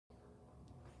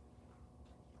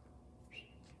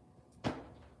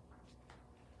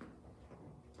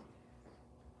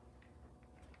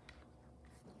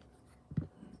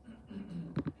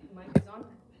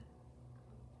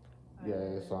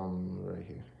some right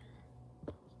here.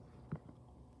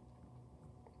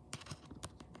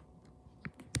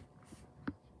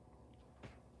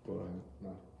 Go ahead. No.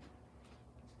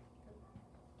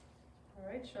 All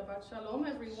right, Shabbat Shalom,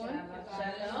 everyone.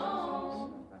 Shabbat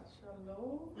Shalom. Shabbat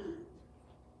Shalom.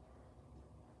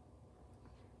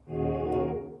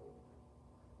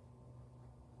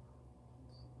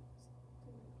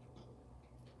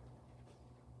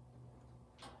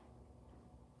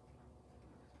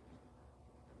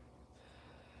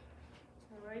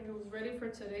 All right, who's ready for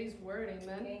today's word?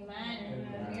 Amen.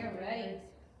 Amen. We're ready.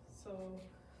 So,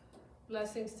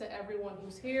 blessings to everyone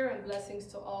who's here, and blessings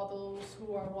to all those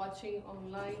who are watching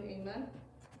online. Amen.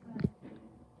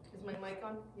 Is my mic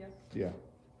on? Yes? Yeah.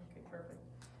 Okay, perfect.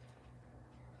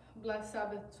 Blessed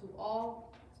Sabbath to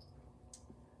all.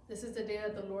 This is the day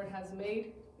that the Lord has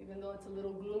made, even though it's a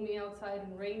little gloomy outside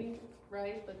and rainy,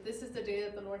 right? But this is the day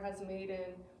that the Lord has made,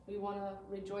 and we want to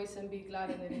rejoice and be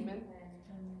glad in it. Amen.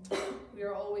 We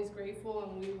are always grateful,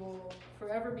 and we will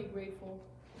forever be grateful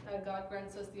that God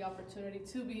grants us the opportunity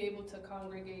to be able to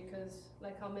congregate, because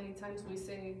like how many times we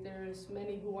say there's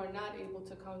many who are not able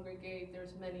to congregate,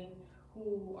 there's many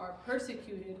who are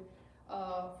persecuted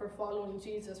for following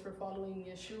Jesus, for following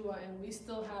Yeshua, and we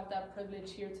still have that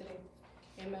privilege here today.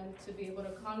 Amen. To be able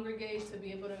to congregate, to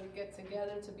be able to get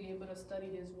together, to be able to study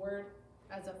His Word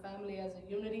as a family, as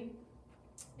a unity.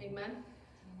 Amen.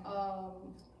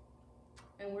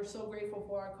 And we're so grateful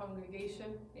for our congregation.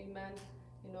 Amen.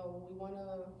 You know,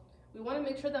 we want to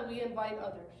make sure that we invite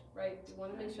others, right? We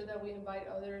want to make sure that we invite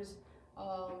others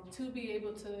to be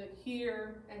able to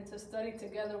hear and to study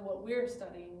together what we're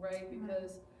studying, right?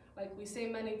 Because like we say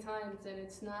many times, and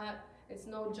it's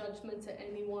no judgment to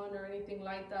anyone or anything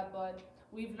like that, but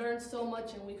we've learned so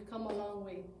much and we've come a long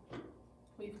way.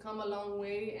 We've come a long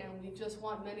way, and we just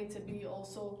want many to be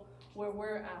also where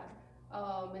we're at.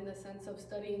 In the sense of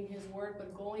studying His Word,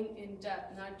 but going in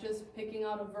depth, not just picking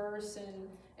out a verse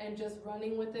and just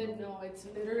running with it. No, it's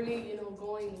literally, you know,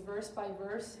 going verse by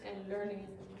verse and learning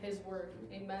His Word.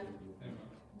 Amen.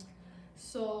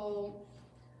 So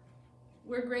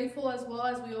we're grateful, as well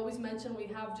as we always mention, we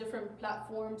have different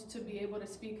platforms to be able to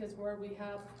speak His Word. We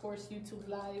have, of course, YouTube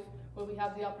Live, where we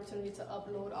have the opportunity to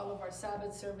upload all of our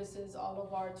Sabbath services, all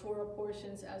of our Torah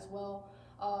portions as well.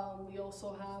 We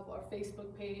also have our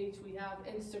Facebook page, we have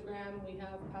Instagram, we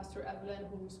have Pastor Evelyn,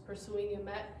 who's pursuing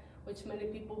Emet, which many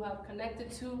people have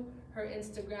connected to her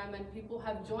Instagram, and people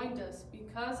have joined us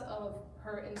because of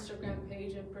her Instagram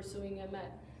page and pursuing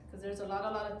Emet, because there's a lot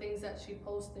of things that she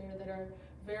posts there that are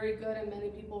very good, and many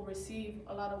people receive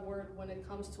a lot of word when it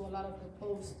comes to a lot of her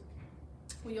posts.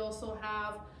 We also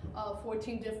have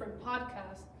 14 different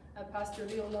podcasts that Pastor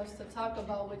Leo loves to talk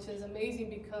about, which is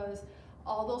amazing, because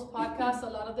all those podcasts, a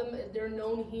lot of them, they're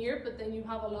known here, but then you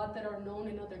have a lot that are known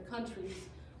in other countries.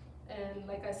 And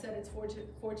like I said, it's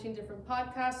 14 different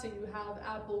podcasts. So you have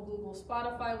Apple, Google,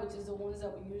 Spotify, which is the ones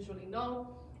that we usually know,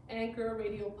 Anchor,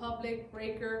 Radio Public,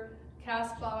 Breaker,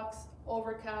 Castbox,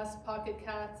 Overcast, Pocket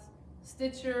Casts,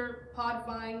 Stitcher,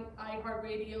 Podvine,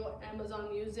 iHeartRadio, Amazon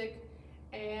Music,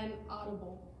 and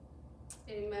Audible.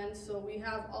 Amen. So we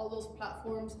have all those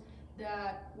platforms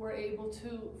that we're able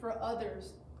to, for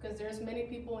others, because there's many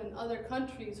people in other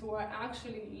countries who are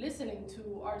actually listening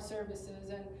to our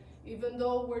services. And even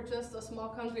though we're just a small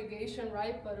congregation,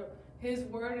 right, but His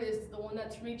Word is the one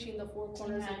that's reaching the four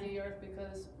corners of the earth,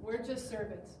 because we're just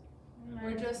servants.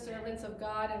 We're just servants of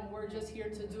God, and we're just here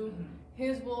to do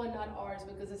His will and not ours,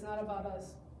 because it's not about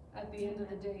us at the end of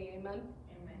the day. Amen.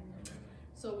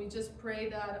 So we just pray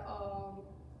that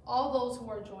all those who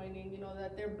are joining, you know,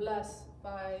 that they're blessed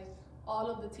by all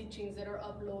of the teachings that are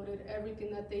uploaded,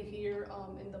 everything that they hear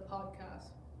in the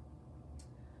podcast.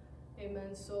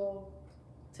 Amen. So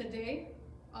today,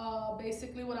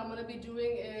 basically what I'm going to be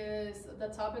doing is, the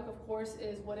topic, of course,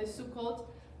 is what is Sukkot,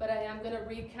 but I am going to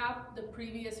recap the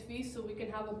previous feast so we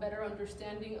can have a better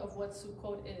understanding of what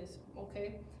Sukkot is,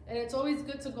 okay? And it's always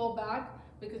good to go back,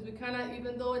 because we kind of,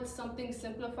 even though it's something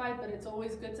simplified, but it's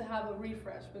always good to have a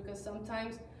refresh, because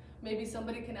sometimes maybe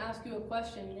somebody can ask you a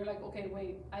question and you're like, okay,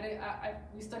 wait,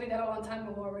 we studied that a long time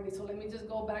ago already, so let me just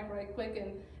go back right quick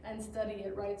and study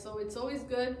it, right? So it's always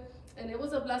good, and it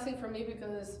was a blessing for me,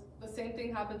 because the same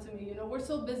thing happened to me. You know, we're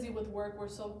so busy with work, we're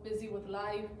so busy with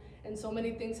life, and so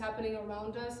many things happening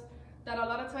around us that a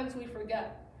lot of times we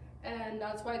forget. And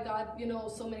that's why God, you know,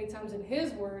 so many times in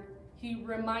His Word, He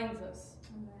reminds us.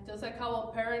 Just like how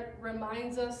a parent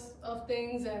reminds us of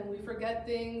things and we forget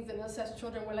things, and us as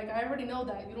children, we're like, I already know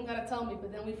that, you don't gotta tell me,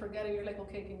 but then we forget it. You're like,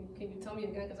 okay, can you tell me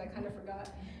again, because I kind of forgot,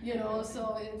 you know?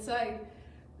 So it's like,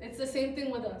 it's the same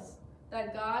thing with us,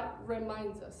 that God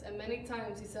reminds us, and many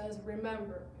times He says,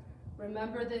 remember,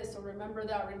 remember this or remember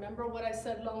that, remember what I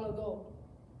said long ago,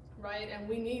 right? And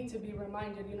we need to be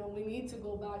reminded, we need to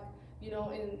go back,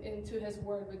 into his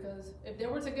word, because if they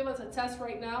were to give us a test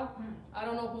right now, I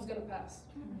don't know who's gonna pass.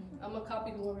 I'm gonna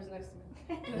copy whoever's next to me.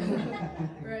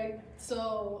 Right?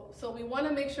 So we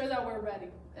wanna make sure that we're ready.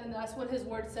 And that's what his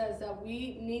word says, that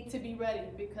we need to be ready,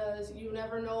 because you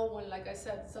never know when, like I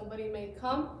said, somebody may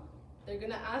come, they're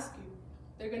gonna ask you.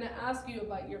 They're gonna ask you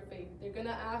about your faith. They're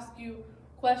gonna ask you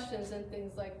questions and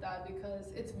things like that,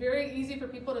 because it's very easy for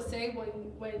people to say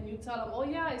when you tell them, oh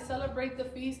yeah, I celebrate the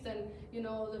feast, and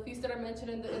the feast that are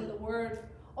mentioned in the word,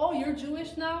 oh, you're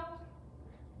Jewish now?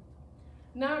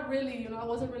 Not really, I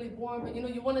wasn't really born, but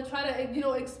you want to try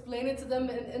to explain it to them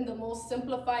in the most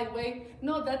simplified way.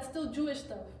 No, that's still Jewish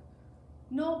stuff.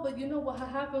 No, but what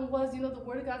happened was, the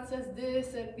word of God says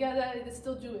this, and yeah, that it's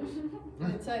still Jewish.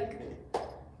 It's like,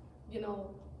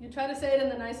 you try to say it in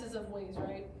the nicest of ways,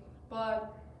 right?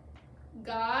 But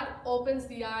God opens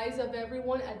the eyes of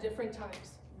everyone at different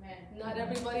times. Amen. Not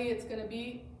everybody it's going to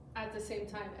be at the same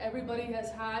time. Everybody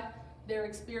has had their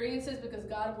experiences, because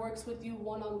God works with you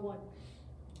one-on-one.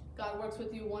 God works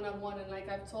with you one-on-one. And like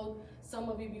I've told some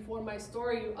of you before my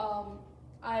story,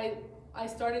 I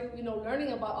started,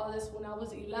 learning about all this when I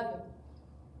was 11.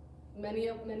 Many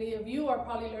of you are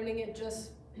probably learning it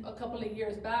just a couple of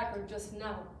years back or just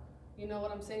now. You know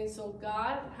what I'm saying? So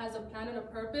God has a plan and a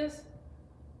purpose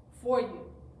for you.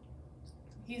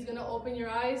 He's going to open your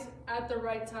eyes at the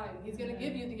right time. He's going to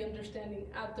give you the understanding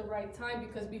at the right time,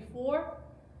 because before,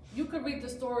 you could read the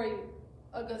story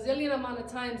a gazillion amount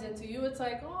of times, and to you it's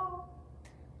like, oh,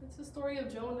 it's the story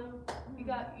of Jonah. He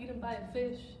got eaten by a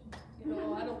fish.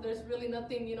 There's really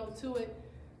nothing, to it.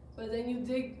 But then you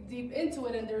dig deep into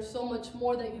it, and there's so much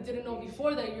more that you didn't know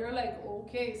before, that you're like,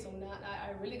 okay, so now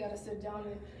I really got to sit down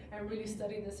and really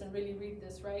study this and really read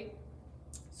this, right?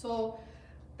 So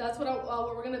that's what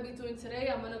we're going to be doing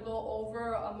today. I'm going to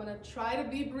I'm going to try to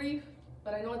be brief,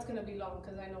 but I know it's going to be long,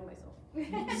 because I know myself.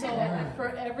 So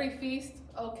for every feast,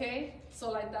 okay, so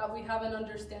like that, we have an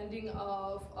understanding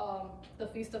of the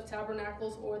Feast of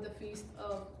Tabernacles or the Feast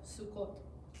of Sukkot.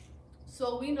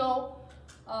 So we know,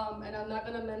 and I'm not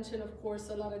going to mention, of course,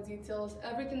 a lot of details,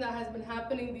 everything that has been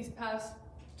happening these past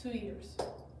 2 years,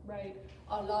 right?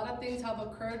 A lot of things have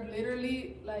occurred,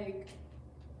 literally, like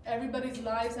everybody's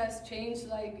lives has changed,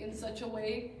 like in such a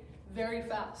way, very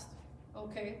fast,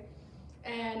 okay?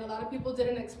 And a lot of people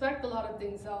didn't expect a lot of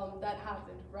things that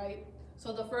happened, right?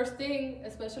 So the first thing,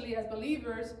 especially as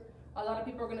believers, a lot of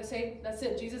people are going to say, that's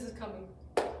it, Jesus is coming.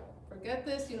 Forget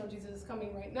this, Jesus is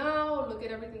coming right now. Look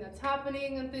at everything that's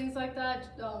happening and things like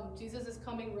that. Jesus is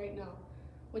coming right now,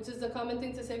 which is the common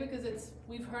thing to say, because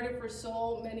we've heard it for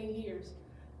so many years.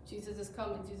 Jesus is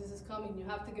coming, Jesus is coming. You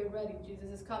have to get ready,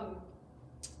 Jesus is coming,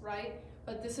 right?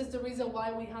 But this is the reason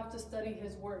why we have to study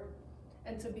his word,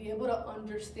 and to be able to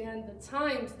understand the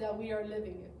times that we are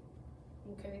living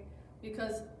in, okay?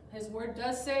 Because his word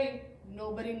does say,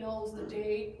 nobody knows the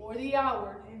day or the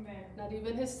hour. Amen. Not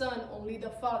even his son, only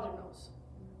the Father knows,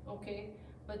 okay?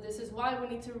 But this is why we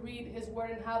need to read his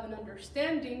word and have an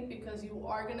understanding, because you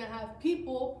are going to have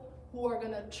people who are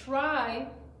going to try,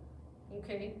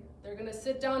 okay? They're going to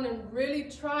sit down and really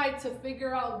try to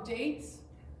figure out dates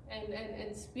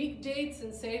and speak dates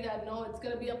and say that, no, it's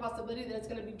going to be a possibility that it's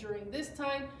going to be during this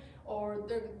time, or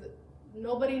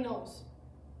nobody knows.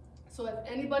 So if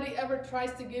anybody ever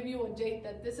tries to give you a date,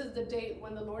 that this is the date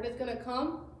when the Lord is going to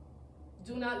come,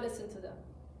 do not listen to them,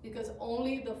 because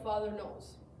only the Father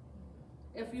knows.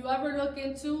 If you ever look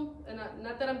into, and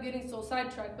not that I'm getting so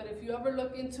sidetracked, but if you ever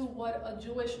look into what a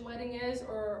Jewish wedding is,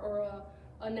 or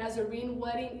a Nazarene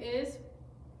wedding is,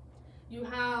 you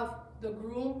have the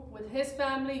groom with his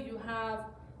family, you have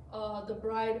the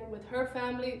bride with her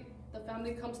family. The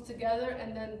family comes together,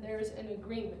 and then there's an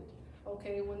agreement.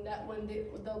 Okay, when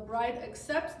the bride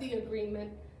accepts the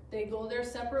agreement, they go their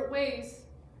separate ways,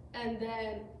 and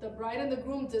then the bride and the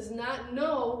groom does not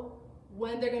know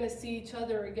when they're going to see each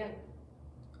other again.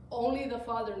 Only the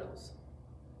Father knows.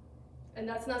 And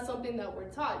that's not something that we're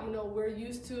taught. We're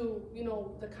used to,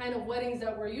 the kind of weddings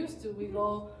that we're used to. We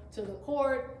go to the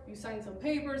court, you sign some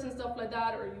papers and stuff like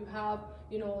that, or you have,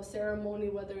 a ceremony,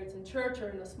 whether it's in church or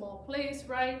in a small place,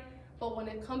 right? But when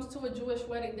it comes to a Jewish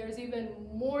wedding, there's even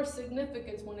more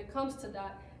significance when it comes to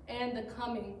that and the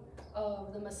coming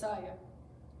of the Messiah.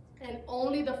 And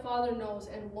only the Father knows.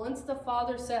 And once the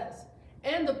Father says,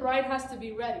 and the bride has to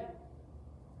be ready.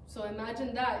 So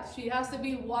imagine that. She has to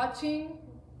be watching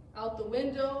out the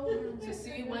window to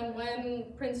see when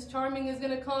Prince Charming is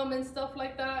going to come and stuff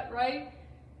like that, right?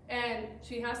 And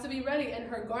she has to be ready, and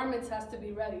her garments has to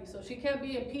be ready. So she can't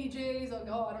be in PJs, like,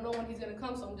 oh, I don't know when he's gonna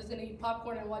come, so I'm just gonna eat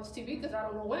popcorn and watch TV because I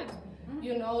don't know when,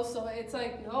 you know? So it's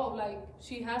like, no, like,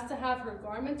 she has to have her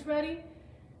garments ready.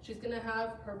 She's gonna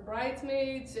have her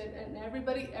bridesmaids, and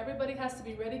everybody has to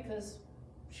be ready because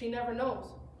she never knows.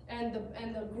 And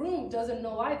the groom doesn't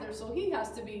know either, so he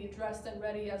has to be dressed and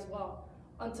ready as well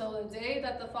until the day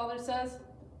that the father says,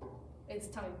 it's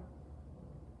time.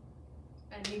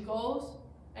 And he goes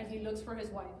and he looks for his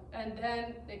wife. And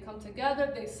then they come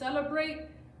together, they celebrate,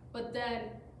 but then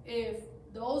if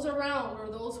those around or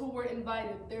those who were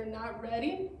invited, they're not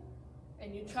ready,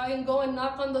 and you try and go and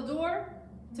knock on the door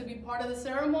to be part of the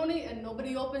ceremony and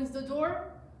nobody opens the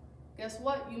door, guess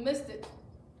what? You missed it.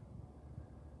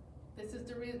 This is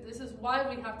the reason. This is why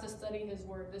we have to study his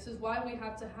word. This is why we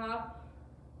have to have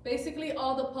basically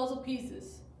all the puzzle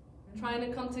pieces trying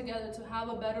to come together to have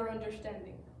a better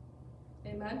understanding.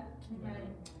 Amen? Amen.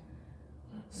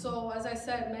 So as I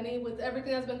said, many, with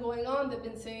everything that's been going on, they've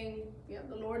been saying, yeah,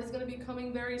 the Lord is going to be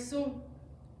coming very soon.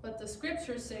 But the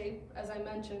scriptures say, as I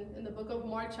mentioned, in the book of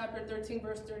Mark chapter 13,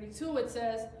 verse 32, it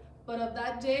says, but of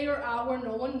that day or hour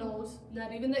no one knows,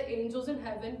 not even the angels in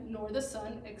heaven, nor the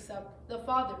Son, except the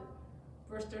Father.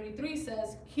 Verse 33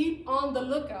 says, keep on the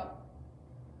lookout.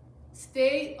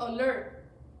 Stay alert,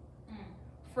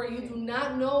 for you do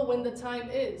not know when the time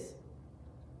is.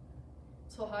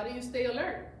 So how do you stay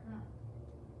alert?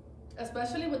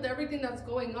 Especially with everything that's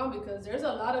going on, because there's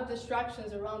a lot of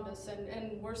distractions around us,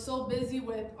 and we're so busy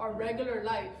with our regular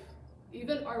life.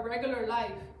 Even our regular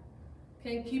life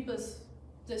can keep us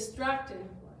distracted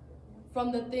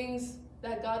from the things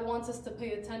that God wants us to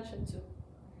pay attention to,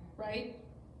 right?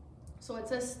 So it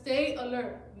says stay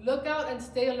alert, look out and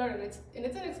stay alert, and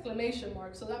it's an exclamation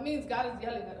mark, so that means God is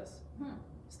yelling at us.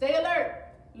 Stay alert,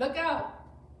 look out,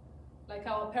 like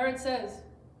how a parent says,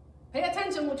 pay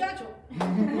attention, muchacho.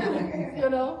 You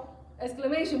know,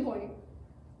 exclamation point.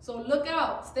 So look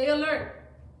out, stay alert,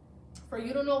 for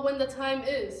you don't know when the time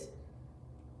is.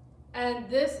 And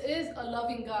this is a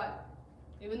loving God.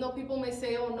 Even though people may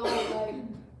say, oh no, like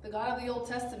the God of the Old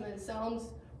Testament sounds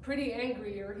pretty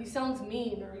angry, or he sounds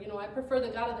mean, or, you know, I prefer the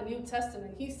God of the New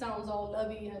Testament. He sounds all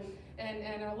lovey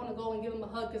and I want to go and give him a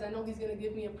hug because I know he's going to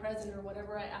give me a present or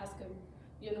whatever I ask him,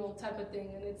 you know, type of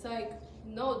thing. And it's like,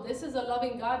 no, this is a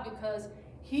loving God because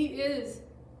he is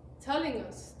telling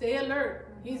us, stay alert.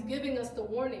 He's giving us the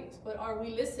warnings, but are we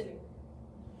listening?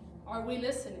 Are we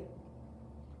listening?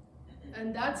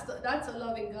 And that's a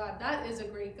loving God. That is a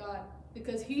great God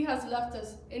because he has left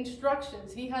us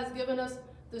instructions. He has given us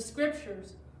the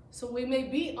scriptures so we may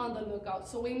be on the lookout,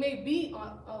 so we may be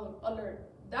on alert.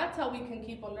 That's how we can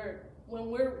keep alert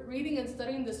when we're reading and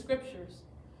studying the scriptures,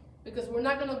 because we're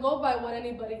not going to go by what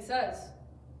anybody says.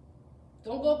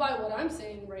 Don't go by what I'm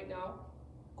saying right now.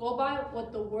 Go by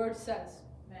what the word says.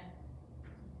 Amen.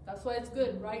 That's why it's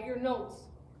good. Write your notes.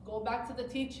 Go back to the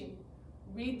teaching.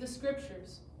 Read the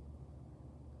scriptures.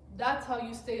 That's how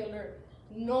you stay alert,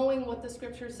 knowing what the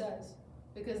scripture says.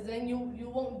 Because then you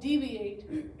won't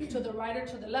deviate to the right or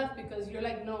to the left, because you're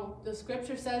like, no, the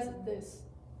scripture says this.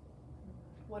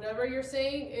 Whatever you're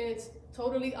saying, it's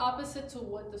totally opposite to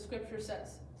what the scripture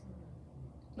says.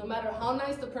 No matter how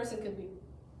nice the person could be.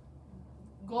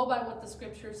 Go by what the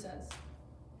scripture says.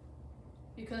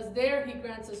 Because there he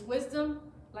grants us wisdom.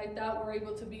 Like that, we're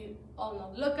able to be on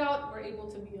the lookout. We're able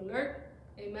to be alert.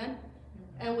 Amen.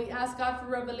 And we ask God for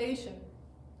revelation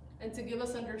and to give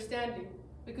us understanding.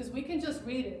 Because we can just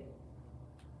read it.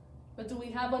 But do we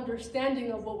have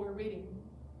understanding of what we're reading?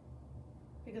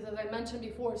 Because as I mentioned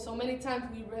before, so many times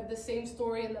we read the same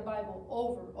story in the Bible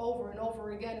over and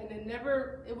over again. And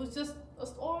it was just,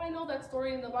 oh, I know that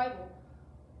story in the Bible.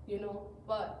 You know,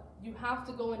 but you have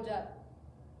to go in depth.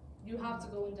 You have to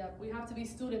go in depth. We have to be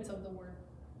students of the word.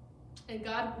 And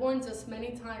God warns us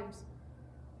many times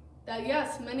that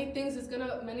yes, many things is gonna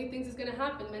happen,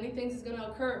 many things is gonna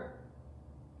occur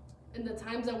in the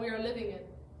times that we are living in.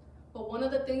 But one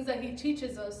of the things that he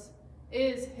teaches us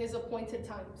is his appointed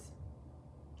times.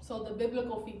 So the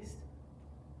biblical feast.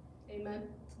 Amen.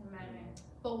 Amen.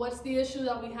 But what's the issue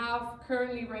that we have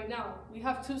currently right now? We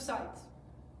have two sides.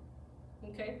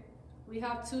 Okay? We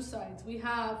have two sides. We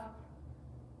have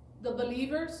the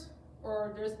believers,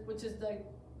 which is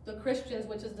the Christians,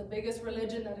 which is the biggest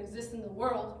religion that exists in the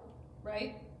world,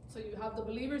 right? So you have the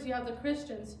believers, you have the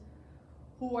Christians,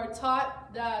 who are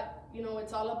taught that, you know,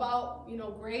 it's all about, you know,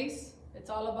 grace.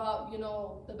 It's all about, you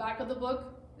know, the back of the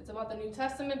book. It's about the New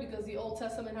Testament because the Old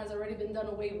Testament has already been done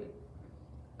away with.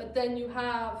 But then you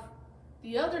have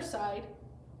the other side,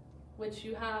 which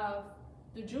you have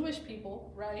the Jewish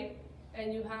people, right?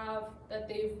 And you have that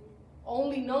they've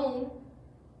only known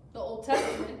the Old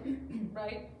Testament,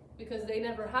 right? Because they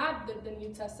never had the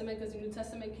New Testament, because the New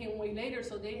Testament came way later,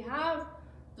 so they have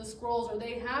the scrolls, or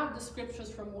they have the scriptures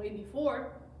from way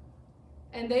before,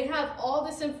 and they have all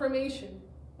this information,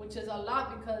 which is a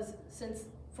lot, because since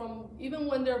from even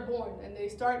when they're born and they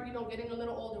start, you know, getting a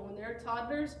little older, when they're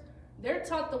toddlers, they're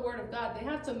taught the Word of God. They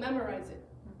have to memorize it.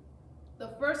 The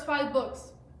first 5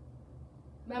 books,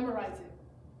 memorize it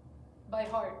by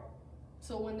heart.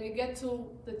 So when they get to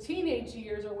the teenage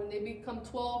years, or when they become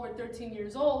 12 or 13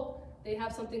 years old, they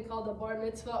have something called a bar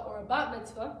mitzvah or a bat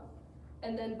mitzvah.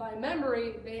 And then by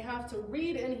memory, they have to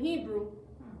read in Hebrew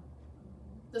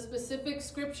the specific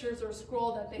scriptures or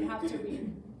scroll that they have to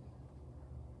read.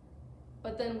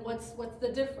 But then what's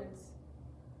the difference?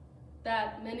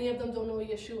 That many of them don't know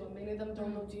Yeshua, many of them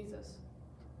don't know Jesus.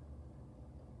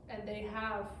 And they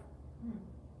have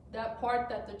that part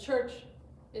that the church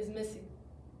is missing.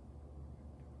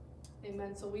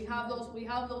 Amen. So we have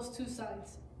those 2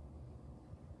 sides.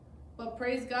 But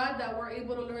praise God that we're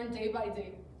able to learn day by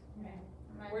day.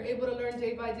 We're able to learn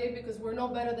day by day because we're no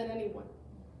better than anyone.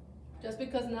 Just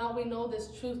because now we know this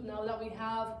truth, now that we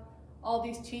have all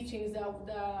these teachings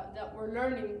that we're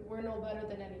learning, we're no better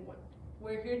than anyone.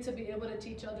 We're here to be able to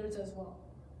teach others as well.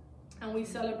 And we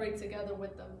celebrate together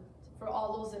with them for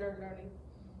all those that are learning.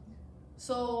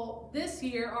 So this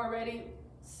year already,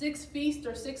 6 feasts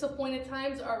or 6 appointed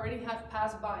times already have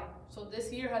passed by. So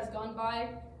this year has gone by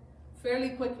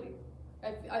fairly quickly.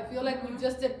 I feel like we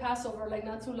just did Passover like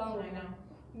not too long ago. I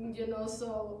know. You know,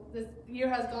 so this year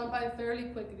has gone by fairly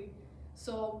quickly.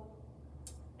 So,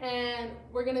 and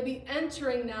we're going to be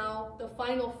entering now the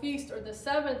final feast, or the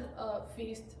 7th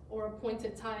feast or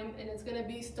appointed time, and it's going to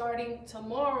be starting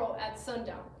tomorrow at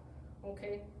sundown.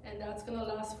 Okay, and that's going to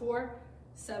last for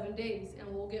 7 days, and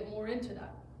we'll get more into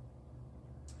that.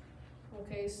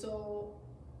 Okay, so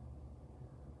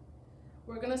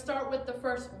we're going to start with the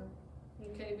first one.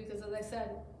 Okay, because as I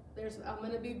said, I'm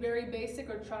going to be very basic,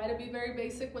 or try to be very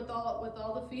basic with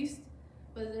all the feasts,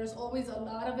 but there's always a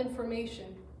lot of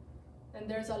information, and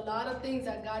there's a lot of things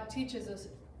that God teaches us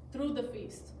through the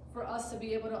feast for us to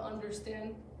be able to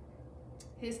understand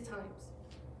His times.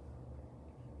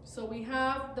 So we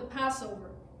have the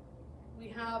Passover. We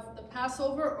have the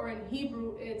Passover, or in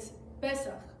Hebrew it's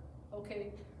Pesach.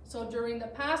 Okay, so during the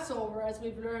Passover, as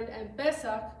we've learned, and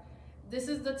Pesach, this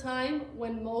is the time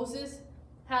when Moses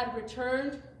had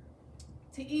returned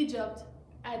to Egypt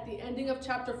at the ending of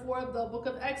chapter 4 of the book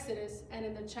of Exodus, and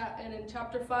in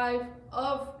chapter 5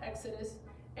 of Exodus,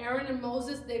 Aaron and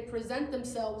Moses, they present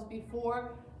themselves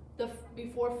before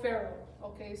Pharaoh.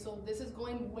 Okay, so this is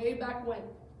going way back when,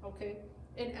 okay,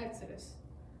 in Exodus.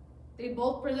 They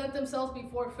both present themselves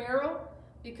before Pharaoh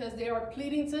because they are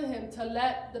pleading to him to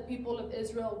let the people of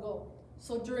Israel go.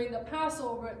 So during the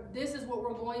Passover, this is what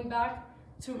we're going back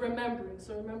to remembering.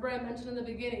 So remember, I mentioned in the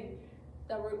beginning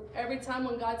that every time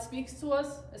when God speaks to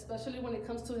us, especially when it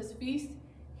comes to His feast,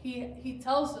 He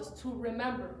tells us to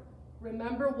remember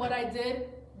what I did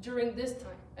during this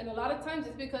time. And a lot of times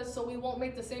it's because so we won't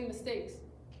make the same mistakes,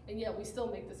 and yet we still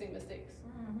make the same mistakes.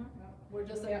 We're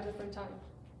just at a different time.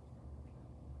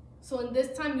 So in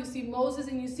this time, you see Moses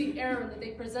and you see Aaron, that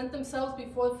they present themselves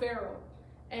before Pharaoh,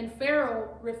 and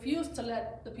Pharaoh refused to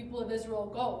let the people of Israel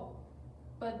go.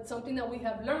 But something that we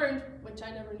have learned, which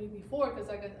I never knew before, because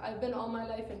I've been all my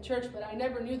life in church, but I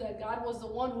never knew that God was the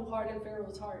one who hardened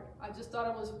Pharaoh's heart. I just thought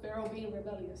it was Pharaoh being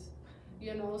rebellious,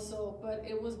 you know. So, but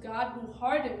it was God who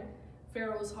hardened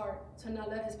Pharaoh's heart to not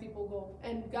let His people go.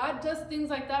 And God does things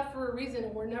like that for a reason,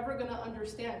 and we're never going to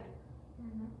understand.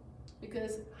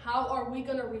 Because how are we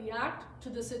going to react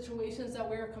to the situations that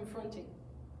we're confronting?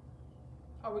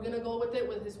 Are we going to go with it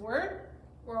with His word?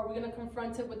 Or are we going to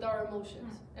confront it with our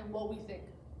emotions and what we think?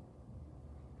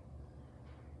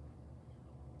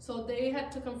 So they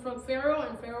had to confront Pharaoh,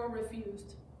 and Pharaoh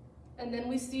refused. And then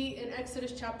we see in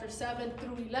Exodus chapter 7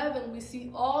 through 11, we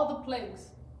see all the plagues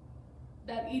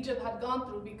that Egypt had gone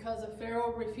through because of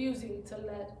Pharaoh refusing to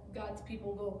let God's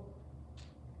people go.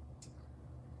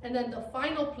 And then the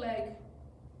final plague,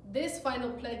 this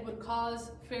final plague would cause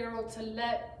Pharaoh to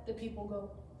let the people go.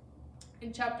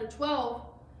 In chapter 12,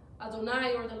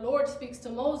 Adonai, or the Lord, speaks to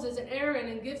Moses and Aaron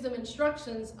and gives them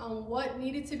instructions on what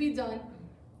needed to be done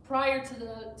prior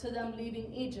to them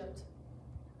leaving Egypt.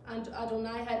 And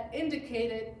Adonai had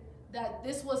indicated that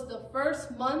this was the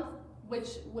first month,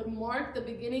 which would mark the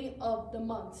beginning of the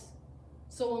months.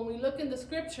 So when we look in the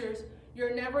scriptures,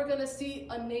 you're never going to see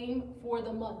a name for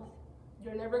the month.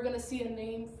 You're never going to see a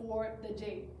name for the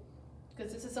date,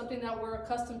 because this is something that we're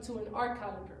accustomed to in our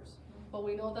calendars. But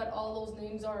we know that all those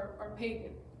names are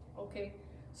pagan. Okay,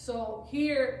 so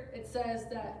here it says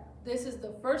that this is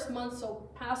the first month, so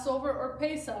Passover or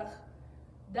Pesach,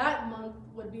 that month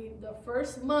would be the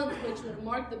first month, which would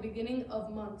mark the beginning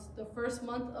of months, the first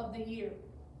month of the year.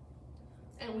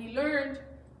 And we learned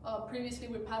previously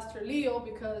with Pastor Leo,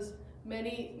 because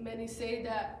many say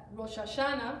that Rosh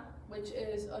Hashanah, which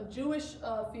is a Jewish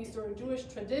feast or a Jewish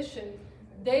tradition,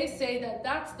 they say that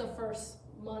that's the first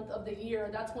month of the year,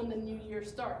 that's when the new year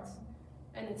starts.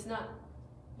 And it's not.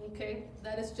 Okay?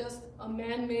 That is just a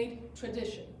man-made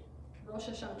tradition. Rosh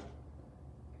Hashanah.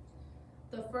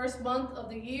 The first month of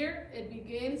the year, it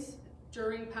begins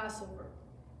during Passover.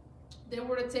 They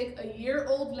were to take a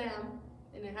year-old lamb,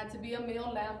 and it had to be a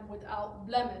male lamb without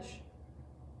blemish.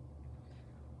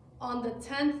 On the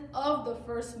 10th of the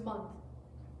first month,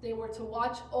 they were to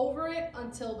watch over it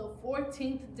until the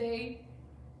 14th day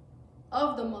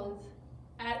of the month,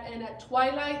 and at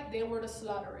twilight, they were to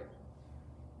slaughter it.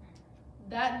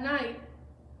 That night,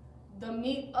 the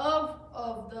meat of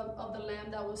the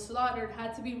lamb that was slaughtered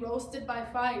had to be roasted by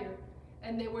fire,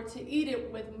 and they were to eat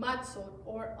it with matzot,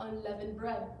 or unleavened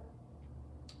bread,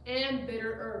 and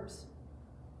bitter herbs.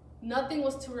 Nothing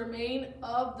was to remain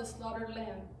of the slaughtered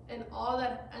lamb, and all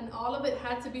of it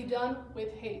had to be done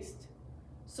with haste.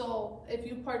 So if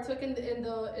you partook in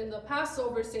the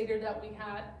Passover Seder that we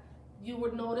had, you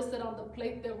would notice that on the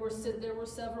plate there were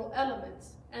several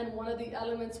elements, and one of the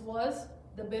elements was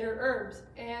the bitter herbs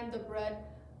and the bread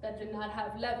that did not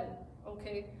have leaven.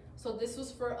 Okay, so this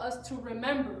was for us to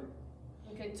remember.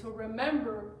 Okay, to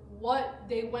remember what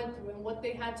they went through and what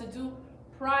they had to do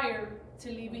prior to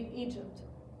leaving Egypt.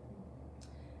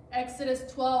 Exodus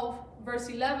 12 verse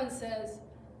 11 says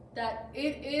that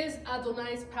it is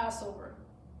Adonai's Passover.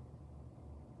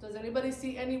 Does anybody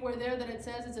see anywhere there that it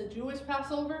says it's a Jewish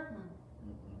Passover?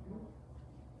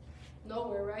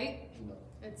 Nowhere, right? No.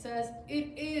 It says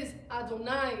it is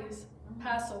Adonai's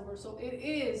Passover. So it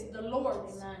is the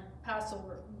Lord's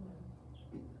Passover.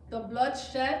 The blood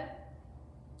shed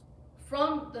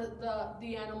from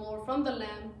the animal or from the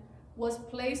lamb was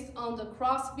placed on the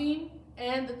crossbeam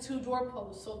and the two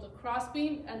doorposts. So the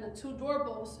crossbeam and the two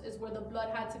doorposts is where the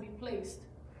blood had to be placed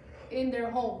in their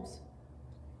homes.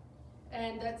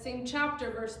 And that same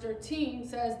chapter, verse 13,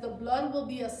 says, the blood will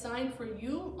be a sign for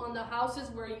you on the houses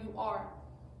where you are.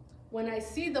 When I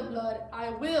see the blood,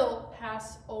 I will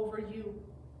pass over you.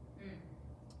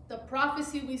 The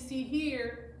prophecy we see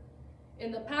here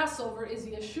in the Passover is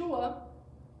Yeshua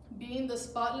being the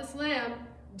spotless lamb,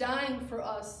 dying for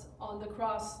us on the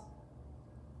cross.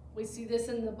 We see this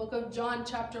in the book of John,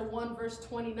 chapter 1, verse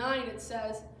 29. It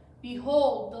says,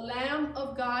 behold, the Lamb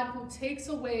of God who takes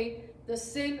away the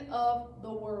sin of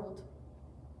the world.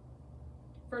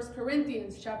 1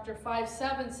 Corinthians chapter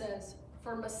 5:7 says,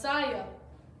 for Messiah,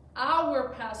 our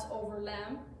Passover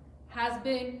lamb, has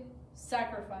been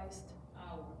sacrificed.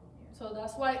 So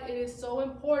that's why it is so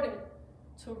important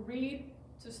to read,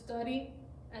 to study,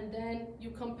 and then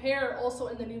you compare also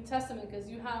in the New Testament, because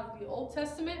you have the Old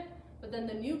Testament, but then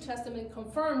the New Testament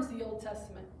confirms the Old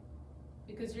Testament.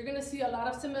 Because you're going to see a lot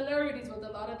of similarities with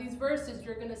a lot of these verses.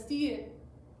 You're going to see it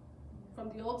from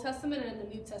the Old Testament and the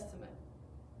New Testament.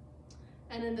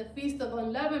 And in the Feast of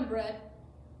Unleavened Bread,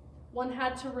 one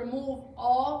had to remove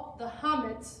all the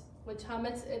hametz, which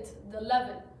hametz, it's the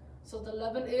leaven. So the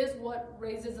leaven is what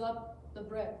raises up the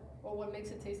bread, or what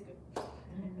makes it taste good.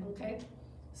 Okay?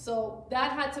 So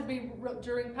that had to be,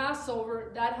 during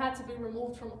Passover, that had to be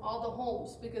removed from all the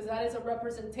homes, because that is a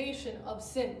representation of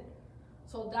sin.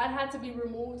 So that had to be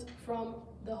removed from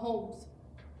the homes.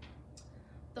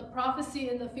 The prophecy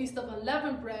in the Feast of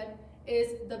Unleavened Bread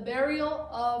is the burial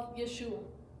of Yeshua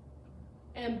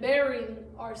and burying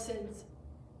our sins.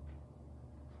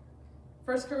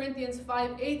 1 Corinthians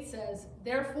 5:8 says,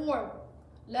 therefore,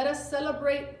 let us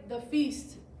celebrate the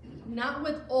feast, not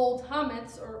with old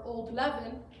hametz or old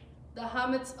leaven, the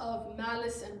hametz of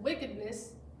malice and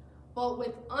wickedness, but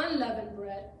with unleavened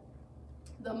bread,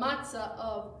 the matzah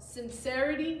of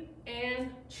sincerity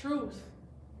and truth.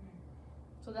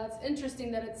 So that's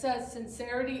interesting that it says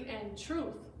sincerity and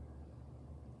truth,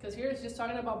 because here it's just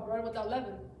talking about bread without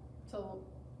leaven. So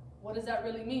what does that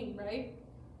really mean, right?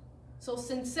 So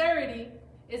sincerity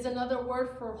is another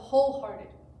word for wholehearted.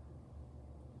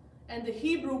 And the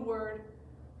Hebrew word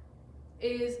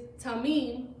is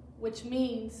tamim, which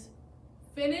means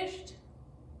finished,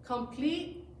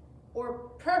 complete, or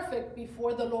perfect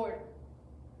before the Lord.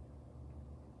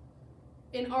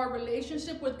 In our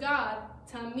relationship with God,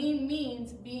 tamim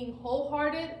means being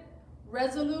wholehearted,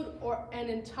 resolute, and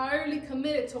entirely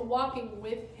committed to walking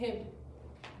with Him.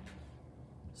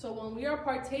 So when we are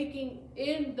partaking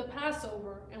in the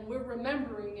Passover and we're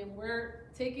remembering and we're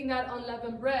taking that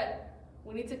unleavened bread,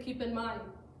 we need to keep in mind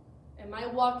Am I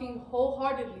walking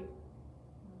wholeheartedly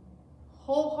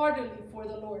for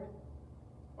the Lord?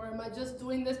 Or am I just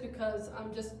doing this because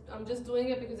I'm just doing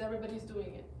it because everybody's doing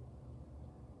it?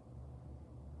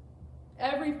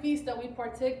 Every feast that we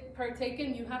partake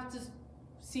in, you have to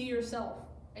see yourself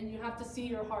and you have to see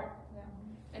your heart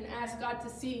and ask God to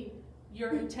see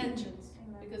your intentions,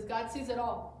 because God sees it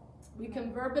all. We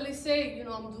can verbally say, you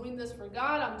know, I'm doing this for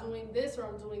God, I'm doing this or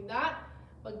I'm doing that,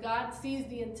 but God sees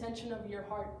the intention of your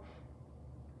heart.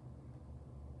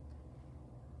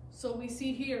 So we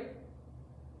see here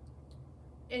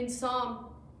in Psalm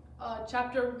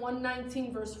chapter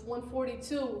 119, verse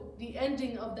 142, the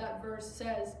ending of that verse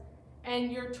says, and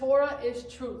your Torah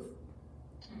is truth.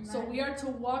 Amen. So we are to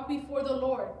walk before the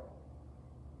Lord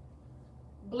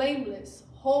blameless,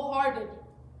 wholehearted,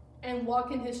 and walk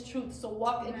in his truth. So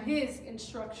walk in his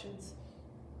instructions.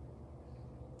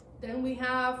 Then we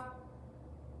have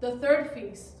the third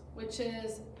feast, which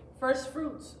is first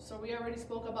fruits. So we already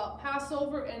spoke about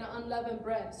Passover and unleavened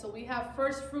bread. So we have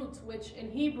first fruits, which in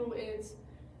Hebrew is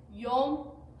Yom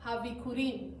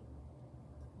HaVikurim.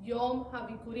 Yom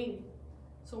HaVikurim.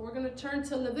 So we're going to turn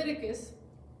to Leviticus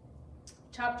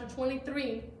chapter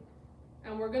 23,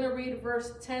 and we're going to read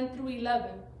verse 10 through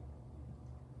 11.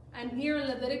 And here in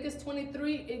Leviticus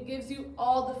 23, it gives you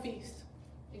all the feasts.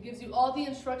 It gives you all the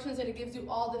instructions, and it gives you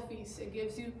all the feasts. It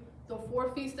gives you the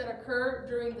 4 feasts that occur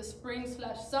during the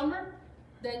spring/summer.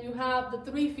 Then you have the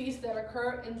 3 feasts that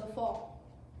occur in the fall.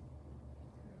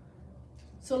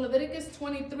 So Leviticus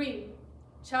 23,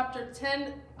 chapter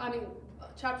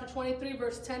 23,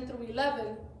 verse 10 through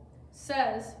 11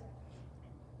 says,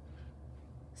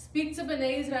 speak to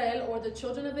Bnei Israel, or the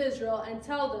children of Israel, and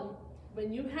tell them,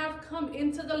 when you have come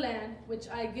into the land which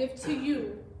I give to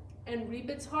you, and reap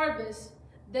its harvest,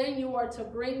 then you are to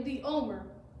bring the omer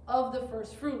of the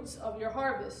first fruits of your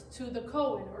harvest to the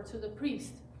Cohen, or to the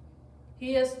priest.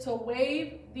 He is to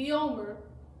wave the omer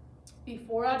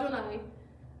before Adonai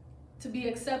to be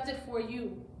accepted for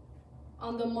you.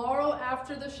 On the morrow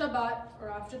after the Shabbat, or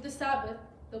after the Sabbath,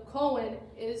 the Cohen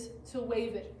is to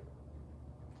wave it.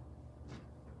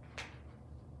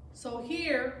 So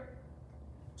here,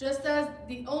 just as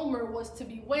the omer was to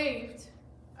be waved,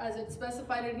 as it's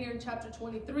specified in here in chapter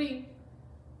 23,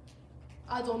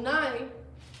 Adonai,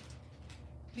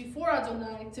 before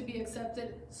Adonai to be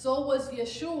accepted, so was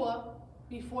Yeshua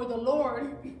before the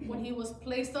Lord when he was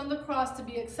placed on the cross to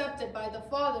be accepted by the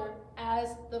Father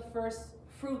as the first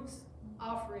fruits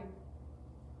offering.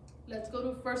 Let's go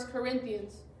to 1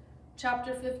 Corinthians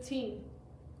chapter 15.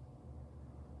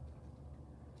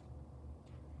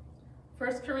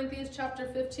 1 Corinthians chapter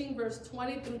 15, verse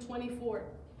 20 through 24.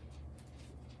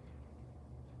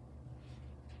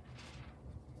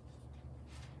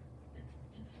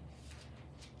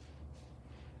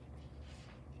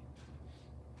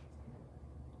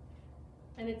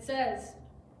 And it says,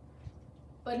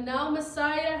 but now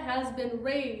Messiah has been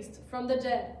raised from the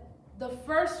dead, the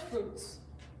first fruits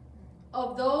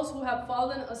of those who have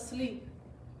fallen asleep.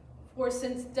 For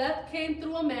since death came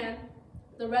through a man,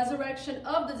 the resurrection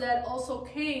of the dead also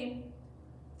came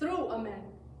through a man.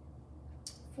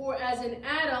 For as in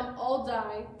Adam all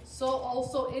die, so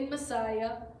also in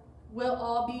Messiah will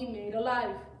all be made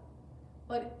alive.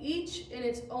 But each in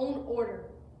its own order.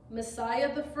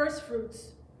 Messiah the first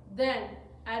fruits, then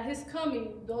at his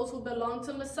coming those who belong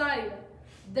to Messiah,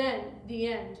 then the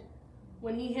end,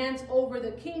 when he hands over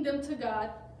the kingdom to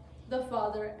God the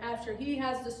Father, after he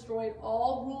has destroyed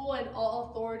all rule and all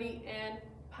authority and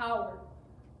power.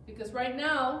 Because right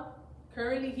now,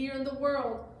 currently here in the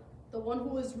world, the one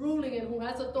who is ruling and who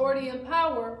has authority and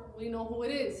power, we know who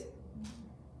it is.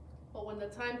 But when the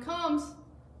time comes,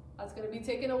 that's going to be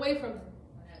taken away from him.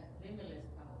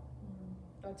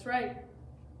 That's right.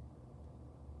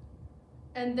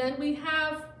 And then we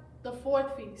have the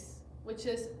fourth feast, which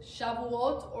is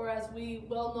Shavuot, or as we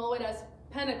well know it as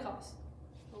Pentecost.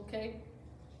 Okay?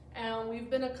 And we've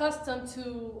been accustomed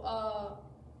to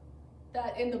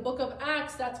that in the book of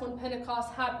Acts, that's when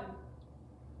Pentecost happened.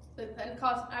 But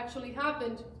Pentecost actually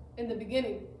happened in the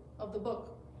beginning of the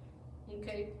book.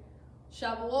 Okay?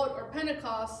 Shavuot or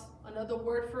Pentecost, another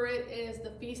word for it is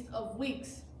the Feast of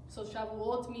Weeks. So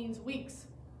Shavuot means weeks.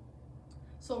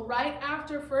 So right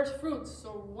after first fruits,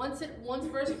 so once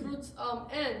first fruits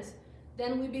ends,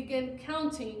 then we begin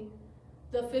counting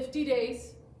the 50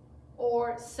 days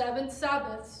or 7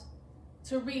 Sabbaths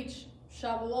to reach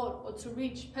Shavuot, or to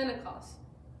reach Pentecost.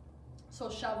 So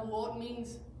Shavuot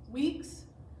means weeks,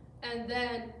 and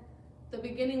then the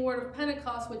beginning word of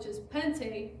Pentecost, which is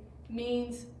Pente,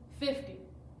 means 50.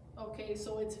 Okay,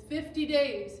 so it's 50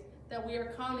 days that we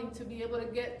are counting to be able to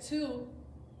get to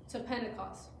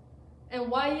Pentecost. And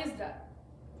why is that?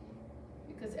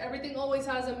 Because everything always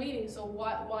has a meaning. So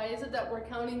why is it that we're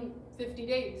counting 50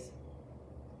 days?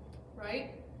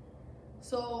 Right?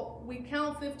 So we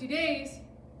count 50 days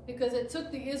because it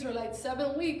took the Israelites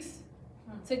 7 weeks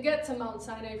to get to Mount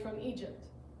Sinai from Egypt.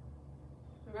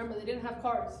 Remember, they didn't have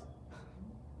cars.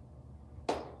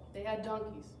 They had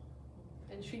donkeys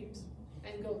and sheep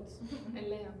and goats and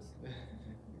lambs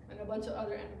and a bunch of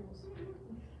other animals.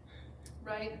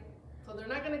 Right? So they're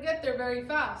not going to get there very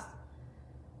fast.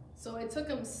 So it took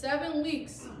them 7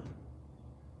 weeks.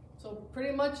 So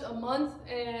pretty much a month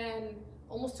and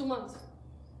almost 2 months.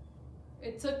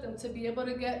 It took them to be able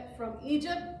to get from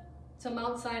Egypt to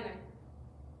Mount Sinai.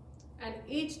 And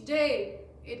each day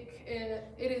it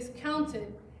is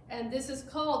counted, and this is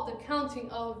called the counting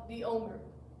of the Omer.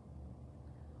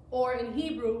 Or in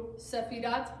Hebrew,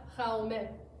 Sefirat HaOmer.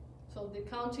 So the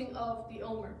counting of the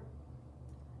Omer.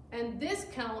 And this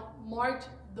count marked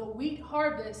the wheat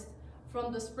harvest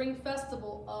from the spring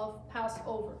festival of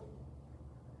Passover.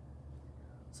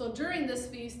 So during this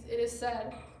feast, it is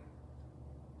said,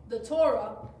 the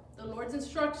Torah, the Lord's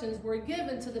instructions, were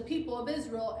given to the people of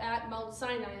Israel at Mount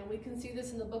Sinai. And we can see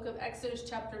this in the book of Exodus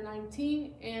chapter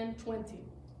 19 and 20.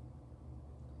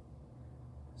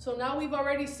 So now we've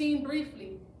already seen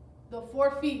briefly the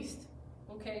 4 feasts,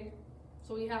 okay?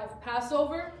 So we have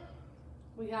Passover,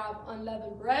 we have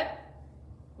unleavened bread,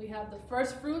 we have the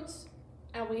first fruits,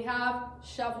 and we have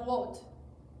Shavuot.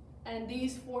 And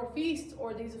these 4 feasts,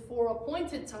 or these 4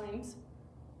 appointed times,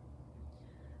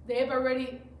 they've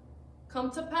already come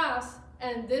to pass,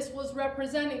 and this was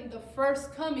representing the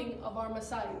first coming of our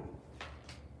Messiah.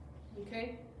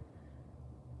 Okay?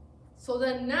 So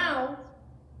then now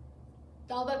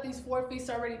that these 4 feasts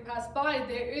already passed by,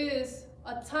 there is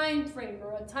a time frame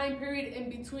or a time period in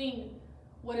between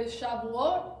what is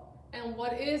Shavuot and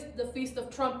what is the Feast of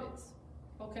Trumpets.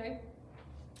 Okay?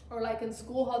 Or like in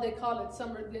school, how they call it,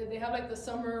 summer, they have like the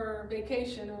summer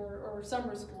vacation or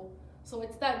summer school. So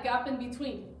it's that gap in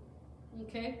between.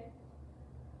 Okay?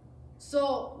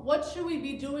 So what should we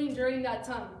be doing during that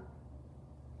time?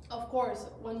 Of course,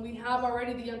 when we have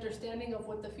already the understanding of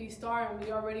what the feasts are and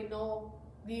we already know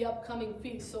the upcoming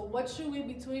feast. So what should we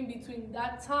be doing between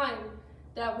that time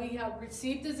that we have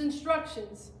received his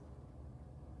instructions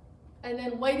and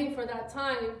then waiting for that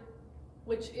time,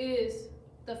 which is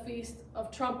the Feast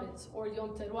of Trumpets, or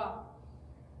Yom Teruah?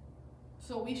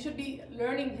 So we should be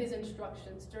learning his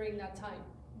instructions during that time.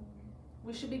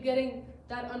 We should be getting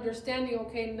that understanding,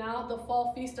 okay, now the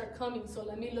fall feasts are coming, so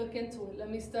let me look into it,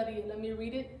 let me study it, let me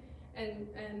read it,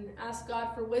 and ask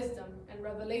God for wisdom and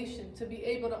revelation to be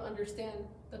able to understand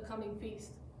the coming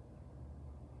feast.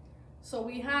 So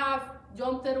we have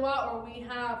Yom Teruah, or we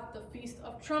have the Feast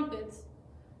of Trumpets,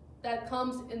 that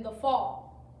comes in the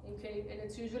fall, okay, and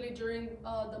it's usually during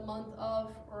the month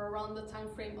of, or around the time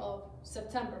frame of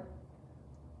September.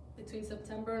 Between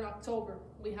September and October,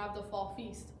 we have the fall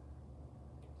feast.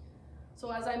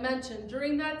 So as I mentioned,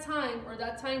 during that time, or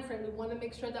that time frame, we want to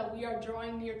make sure that we are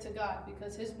drawing near to God,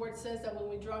 because his word says that when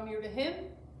we draw near to him,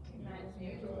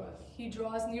 he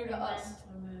draws near to us.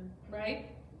 Amen.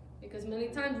 Right? Because many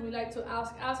times we like to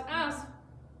ask,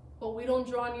 but we don't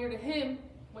draw near to him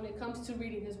when it comes to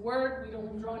reading his word. We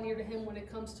don't draw near to him when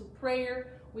it comes to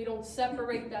prayer. We don't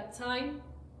separate that time,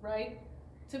 right?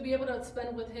 To be able to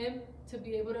spend with him, to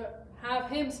be able to have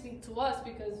him speak to us,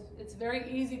 because it's very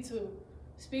easy to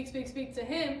speak to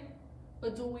him,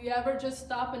 but do we ever just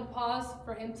stop and pause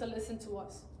for him to listen to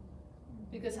us?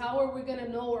 Because how are we going to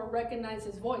know or recognize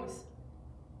his voice?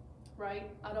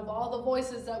 Right? Out of all the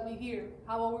voices that we hear,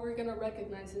 how are we going to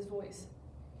recognize his voice?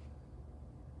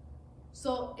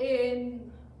 So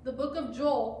in the book of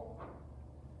Joel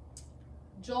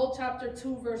chapter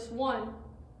 2 verse 1,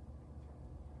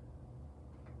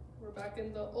 we're back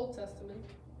in the Old Testament.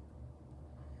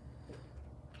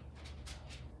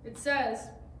 It says,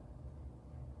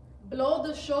 blow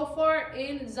the shofar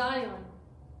in Zion,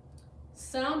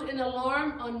 sound an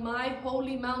alarm on my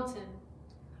holy mountain.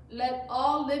 Let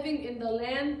all living in the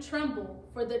land tremble,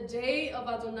 for the day of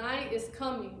Adonai is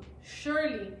coming.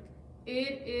 Surely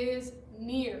it is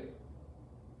near.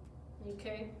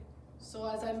 Okay, so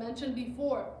as I mentioned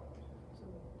before,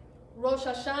 Rosh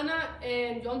Hashanah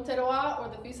and Yom Teruah,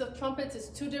 or the Feast of Trumpets, is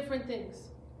 2 different things.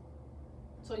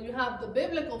 So you have the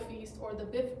biblical feast, or the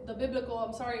biblical,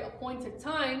 appointed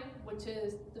time, which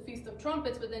is the Feast of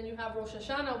Trumpets, but then you have Rosh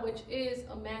Hashanah, which is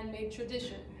a man-made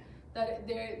tradition, that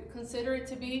they consider it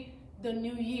to be the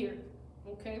new year,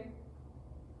 okay?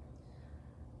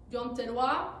 Yom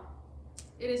Teruah,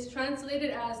 it is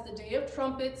translated as the day of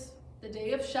trumpets, the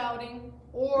day of shouting,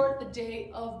 or the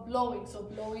day of blowing, so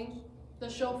blowing the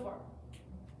shofar.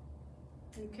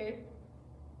 Okay.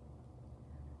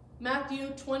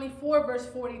 Matthew 24 verse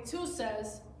 42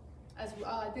 says, as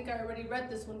I think I already read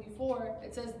this one before,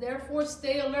 it says, therefore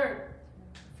stay alert,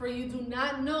 for you do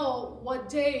not know what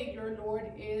day your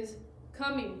Lord is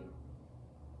coming.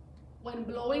 When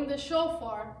blowing the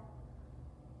shofar,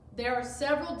 there are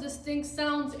several distinct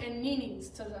sounds and meanings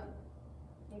to them,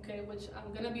 okay, which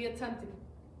I'm going to be attempting.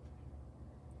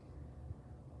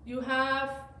 You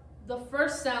have the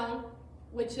first sound,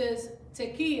 which is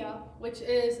tekiah, which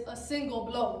is a single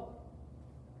blow.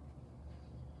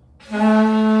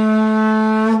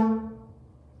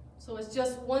 So it's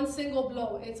just one single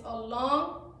blow. It's a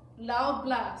long, loud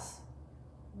blast.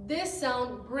 This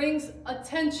sound brings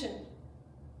attention.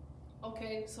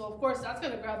 Okay, so of course that's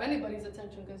going to grab anybody's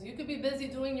attention, because you could be busy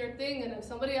doing your thing, and if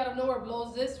somebody out of nowhere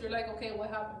blows this, you're like, okay,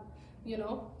 what happened? You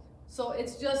know? So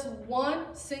it's just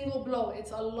one single blow.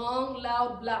 It's a long,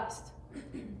 loud blast.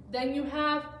 Then you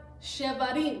have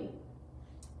shevarim.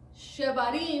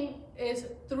 Shevarim is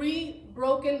 3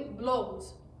 broken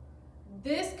blows.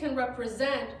 This can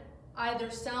represent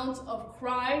either sounds of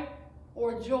cry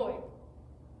or joy.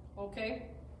 Okay?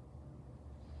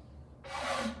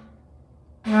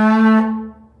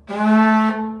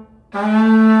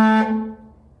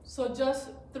 So just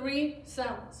 3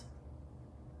 sounds.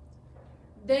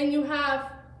 Then you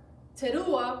have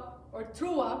teruah or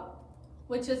trua,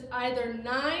 which is either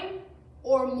 9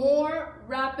 or more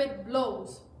rapid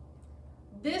blows.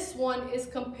 This one is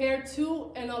compared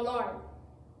to an alarm.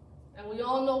 And we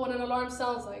all know what an alarm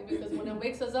sounds like, because when it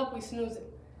wakes us up, we snooze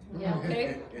it. Yeah.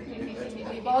 Okay?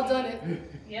 We've all done it.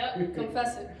 Yep.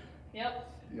 Confess it. Yep.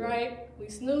 Right? We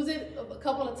snooze it a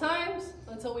couple of times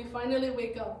until we finally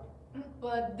wake up.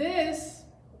 But this,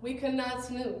 we cannot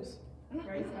snooze.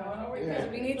 Because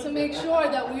we need to make sure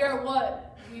that we are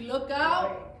what? We look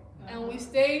out and we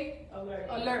stay alert.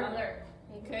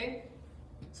 Okay?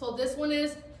 So this one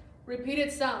is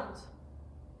repeated sounds.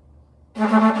 It's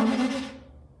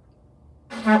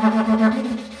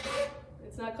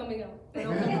not coming out.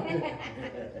 It'll come out.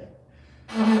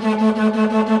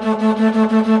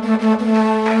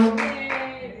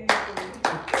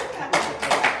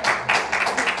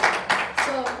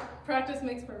 So practice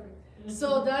makes perfect.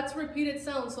 So that's repeated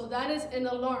sound. So that is an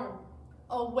alarm,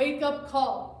 a wake-up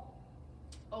call.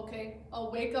 Okay, a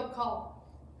wake-up call.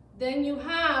 Then you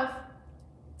have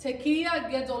tekiah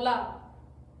gedolah.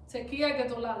 Tekiah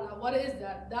gedolah. Now what is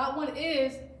that? That one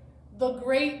is the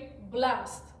great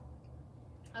blast.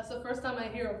 That's the first time I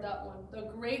hear of that one. The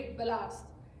great blast.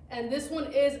 And this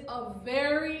one is a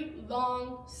very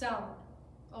long sound.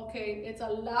 Okay, it's a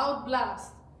loud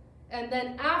blast. And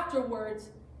then afterwards,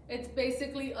 it's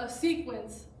basically a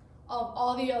sequence of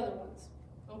all the other ones.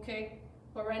 Okay,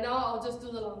 but right now I'll just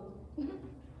do the long one.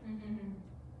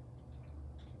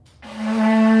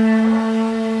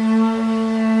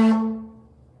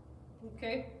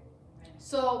 Okay,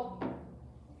 so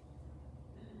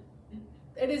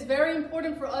it is very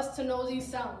important for us to know these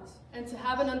sounds and to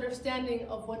have an understanding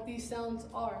of what these sounds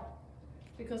are.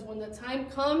 Because when the time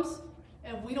comes,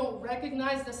 if we don't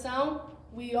recognize the sound,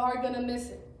 we are going to miss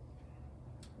it.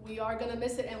 We are going to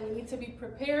miss it, and we need to be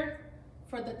prepared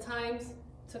for the times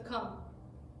to come.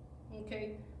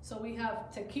 Okay, so we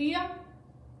have tekiah,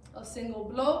 a single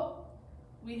blow.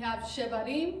 We have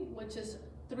shevarim, which is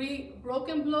 3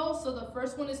 broken blows. So the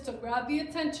first one is to grab the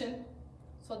attention.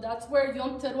 So that's where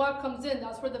Yom Teruah comes in.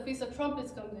 That's where the Feast of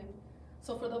Trumpets comes in.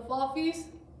 So for the fall feast,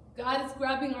 God is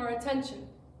grabbing our attention.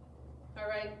 All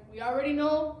right, we already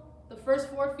know the first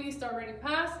 4 feasts are already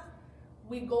passed.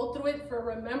 We go through it for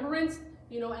remembrance,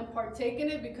 you know, and partake in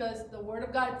it, because the Word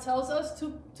of God tells us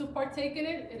to partake in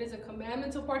it. It is a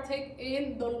commandment to partake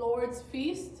in the Lord's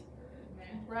feast,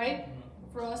 right?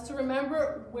 For us to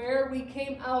remember where we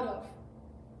came out of,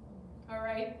 all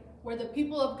right? Where the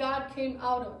people of God came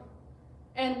out of.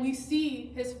 And we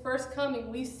see his first coming.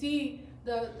 We see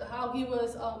how he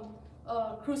was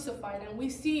crucified, and we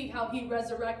see how he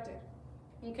resurrected.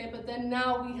 Okay, but then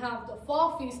now we have the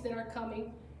fall feasts that are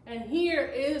coming, and here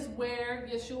is where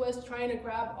Yeshua is trying to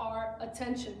grab our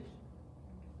attention.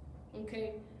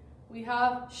 Okay, we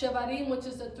have shevarim, which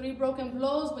is the 3 broken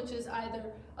blows, which is either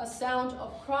a sound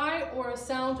of cry or a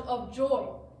sound of joy.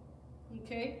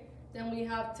 Okay, then we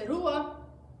have teruah,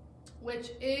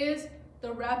 which is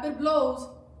the rapid blows,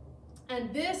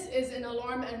 and this is an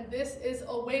alarm, and this is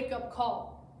a wake-up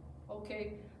call.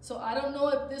 Okay, so I don't know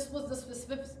if this was the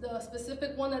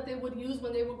specific one that they would use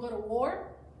when they would go to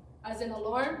war, as an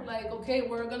alarm, like, okay,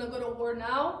 we're gonna go to war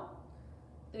now.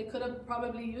 They could have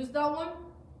probably used that one,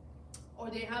 or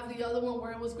they have the other one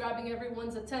where it was grabbing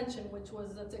everyone's attention, which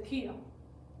was the tekiah.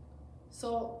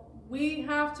 So we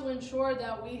have to ensure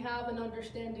that we have an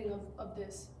understanding of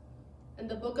this. In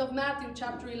the book of Matthew,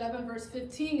 chapter 11, verse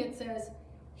 15, it says,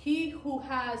 "He who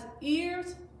has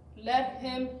ears, let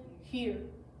him hear."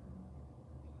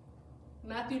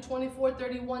 Matthew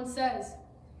 24:31 says,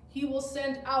 "He will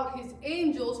send out his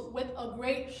angels with a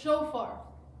great shofar."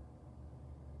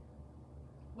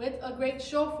 With a great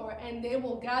shofar, and they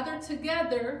will gather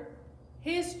together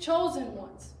his chosen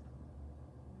ones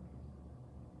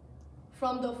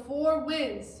from the four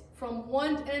winds, from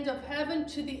one end of heaven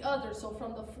to the other. So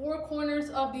from the four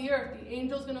corners of the earth, the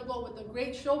angel's going to go with a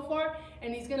great shofar,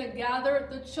 and he's going to gather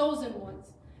the chosen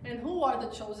ones. And who are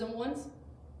the chosen ones?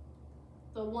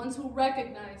 The ones who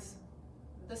recognize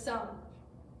the sound.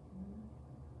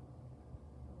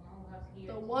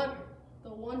 The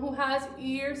one who has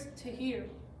ears to hear.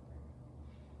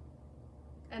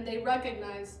 And they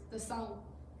recognize the sound.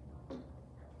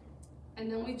 And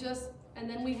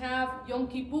then we have Yom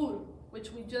Kippur,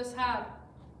 which we just had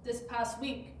this past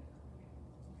week.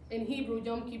 In Hebrew,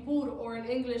 Yom Kippur, or in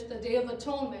English, the Day of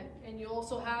Atonement. And you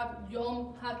also have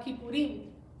Yom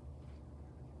HaKippurim,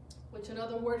 which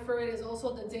another word for it is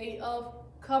also the Day of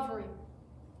Covering.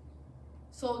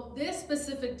 So this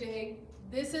specific day,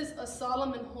 this is a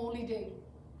solemn and holy day,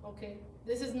 okay?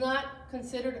 This is not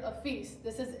considered a feast.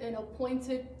 This is an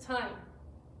appointed time.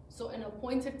 So an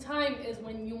appointed time is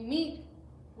when you meet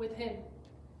with him.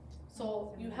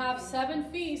 So you have 7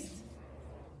 feasts,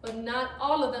 but not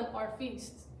all of them are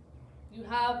feasts. You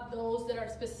have those that are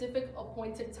specific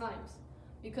appointed times.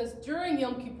 Because during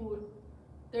Yom Kippur,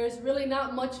 there's really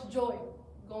not much joy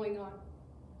going on.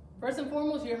 First and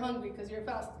foremost, you're hungry because you're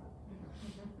fasting.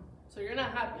 So you're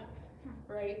not happy,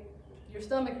 right? Your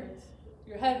stomach hurts,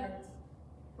 your head hurts,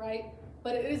 right?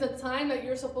 But it is a time that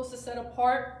you're supposed to set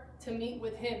apart to meet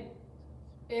with him.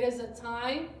 It is a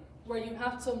time where you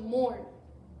have to mourn,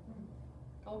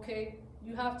 okay?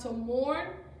 You have to mourn,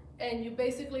 and you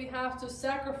basically have to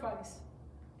sacrifice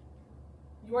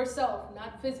yourself,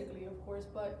 not physically, of course,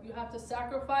 but you have to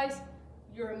sacrifice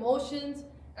your emotions,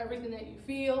 everything that you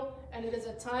feel, and it is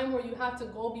a time where you have to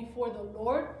go before the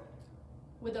Lord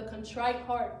with a contrite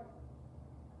heart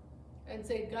and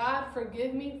say, God,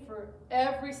 forgive me for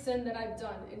every sin that I've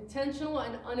done, intentional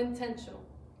and unintentional.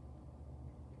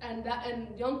 And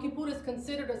Yom Kippur is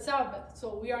considered a Sabbath,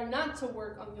 so we are not to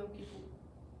work on Yom Kippur.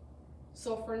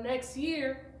 So for next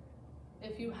year,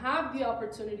 if you have the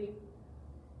opportunity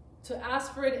to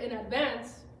ask for it in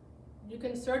advance, you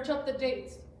can search up the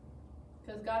dates,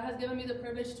 because God has given me the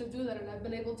privilege to do that, and I've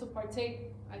been able to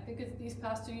partake. I think it's these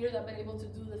past 2 years I've been able to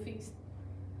do the feast.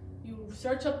 You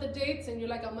search up the dates, and you're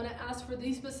like, I'm going to ask for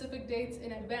these specific dates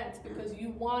in advance, because you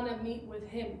want to meet with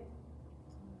him.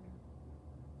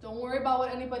 Don't worry about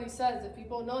what anybody says. If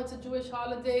people know it's a Jewish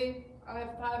holiday,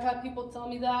 I've had people tell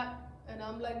me that, and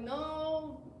I'm like,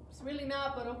 no, it's really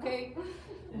not, but okay,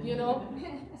 you know?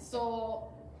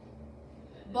 So,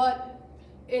 but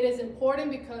it is important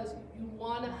because you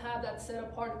want to have that set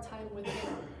apart time with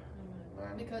him.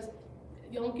 Because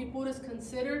Yom Kippur is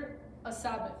considered a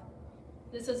Sabbath.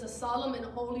 This is a solemn and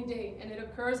holy day, and it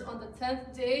occurs on the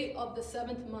 10th day of the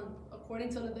 7th month, according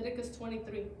to Leviticus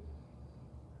 23.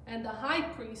 And the high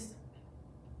priest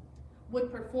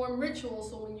would perform rituals.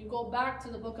 So when you go back to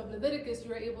the book of Leviticus,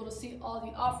 you're able to see all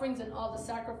the offerings and all the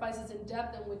sacrifices in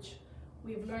depth, in which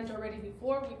we've learned already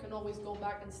before. We can always go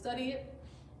back and study it.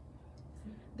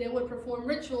 They would perform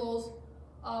rituals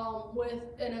with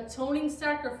an atoning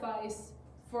sacrifice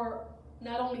for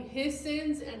not only his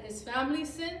sins and his family's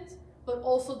sins, but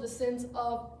also the sins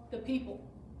of the people.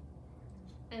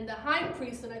 And the high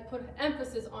priest, and I put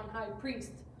emphasis on high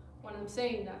priest when I'm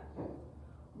saying that,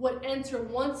 would enter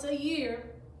once a year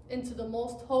into the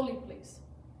most holy place.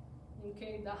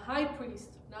 Okay, the high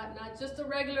priest, not just a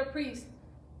regular priest,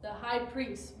 the high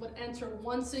priest would enter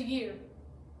once a year.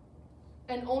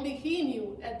 And only he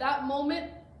knew at that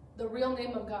moment the real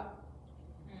name of God.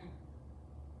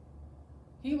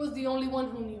 He was the only one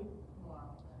who knew.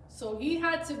 So he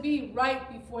had to be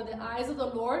right before the eyes of the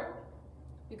Lord,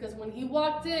 because when he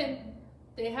walked in,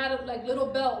 they had like little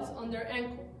bells on their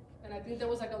ankle. And I think there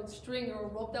was like a string or a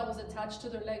rope that was attached to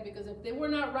their leg, because if they were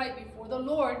not right before the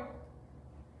Lord,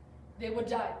 they would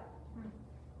die.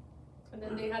 And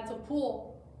then they had to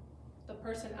pull the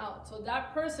person out. So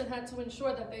that person had to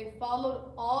ensure that they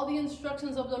followed all the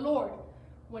instructions of the Lord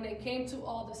when it came to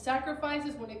all the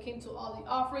sacrifices, when it came to all the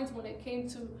offerings, when it came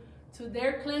to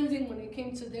their cleansing, when it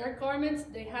came to their garments.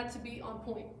 They had to be on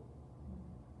point.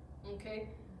 Okay?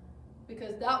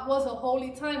 Because that was a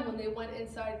holy time when they went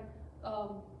inside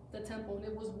the temple, and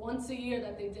it was once a year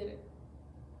that they did it.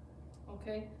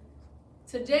 Okay?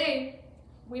 Today,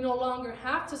 we no longer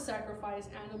have to sacrifice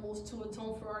animals to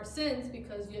atone for our sins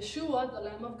because Yeshua, the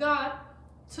Lamb of God,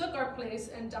 took our place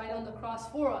and died on the cross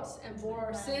for us and bore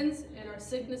our sins and our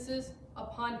sicknesses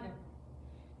upon him.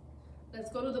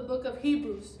 Let's go to the book of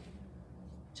Hebrews,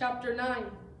 chapter 9.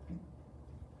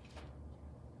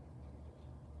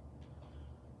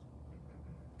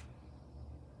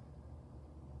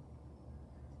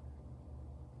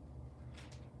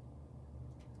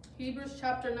 Hebrews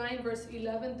chapter 9, verse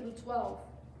 11 through 12.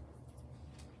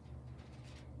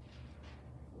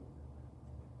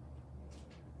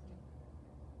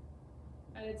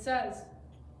 And it says,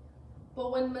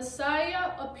 "But when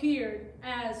Messiah appeared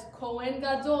as Kohen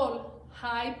Gadol,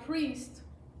 high priest,"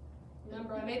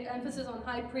 remember I made emphasis on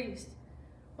high priest,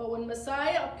 but when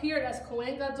Messiah appeared as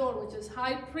Kohen Gadol, which is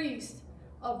high priest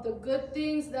of the good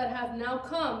things that have now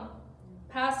come,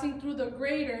 passing through the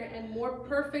greater and more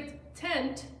perfect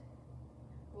tent,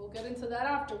 we'll get into that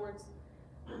afterwards,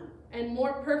 and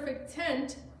more perfect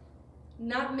tent,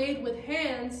 not made with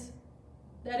hands,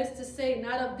 that is to say,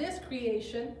 not of this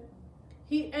creation,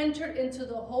 he entered into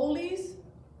the holies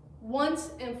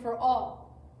once and for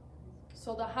all.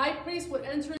 So the high priest would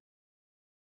enter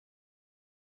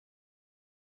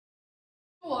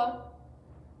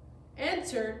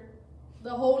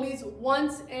the holies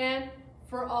once and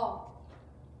for all.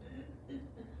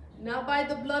 Not by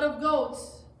the blood of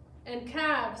goats and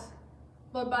calves,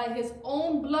 but by his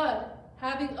own blood,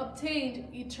 having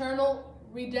obtained eternal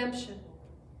redemption.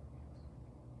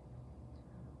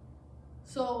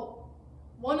 So,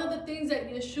 one of the things that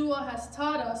Yeshua has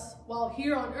taught us while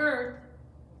here on earth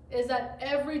is that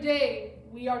every day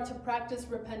we are to practice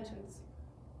repentance.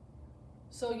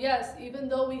 So yes, even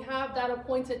though we have that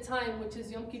appointed time, which is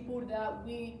Yom Kippur, that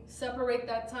we separate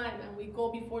that time and we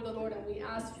go before the Lord and we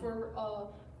ask for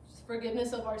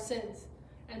forgiveness of our sins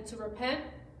and to repent,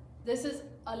 this is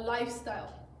a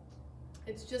lifestyle.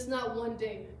 It's just not one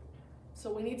day.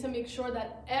 So we need to make sure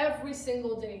that every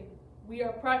single day we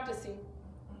are practicing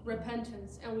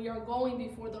repentance and we are going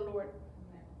before the Lord.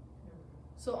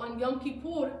 So on Yom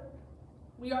Kippur,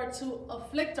 we are to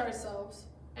afflict ourselves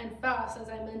and fast, as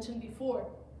I mentioned before.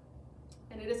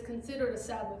 And it is considered a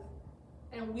Sabbath.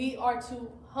 And we are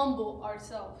to humble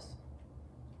ourselves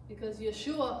because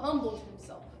Yeshua humbled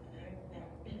himself.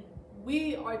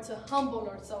 We are to humble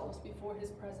ourselves before his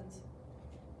presence.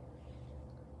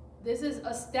 This is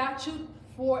a statute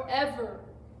forever.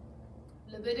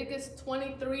 Leviticus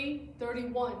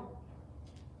 23:31.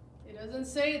 It doesn't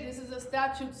say this is a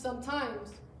statute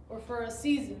sometimes or for a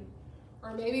season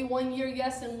or maybe 1 year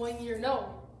yes and 1 year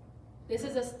no. This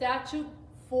is a statute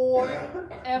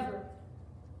forever.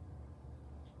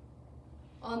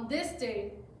 On this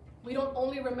day, we don't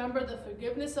only remember the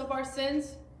forgiveness of our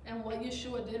sins and what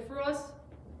Yeshua did for us,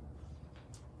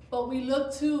 but we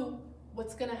look to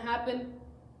what's going to happen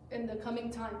in the coming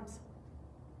times.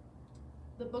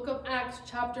 The book of Acts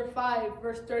chapter 5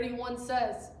 verse 31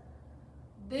 says,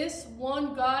 "This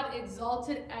one God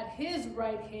exalted at his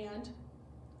right hand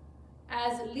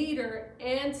as leader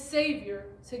and savior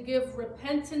to give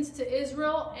repentance to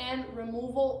Israel and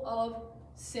removal of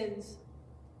sins."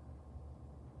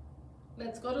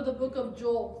 Let's go to the book of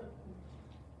Joel.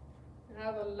 I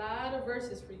have a lot of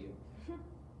verses for you.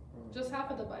 Just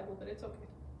half of the Bible, but it's okay.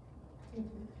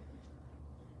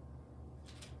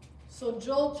 So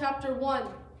Joel chapter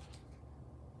 1,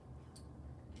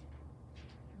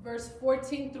 verse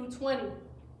 14 through 20.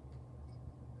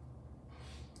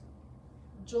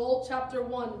 Joel chapter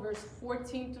 1, verse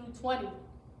 14 through 20.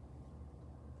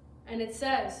 And it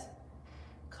says,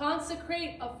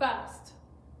 "Consecrate a fast."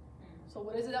 So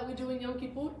what is it that we do in Yom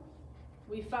Kippur?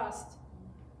 We fast.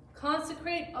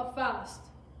 "Consecrate a fast.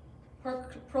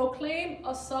 Proclaim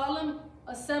a solemn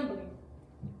assembly.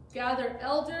 Gather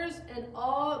elders and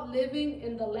all living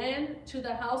in the land to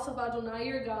the house of Adonai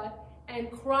your God,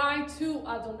 and cry to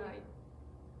Adonai."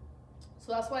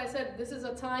 So that's why I said this is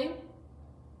a time.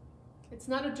 It's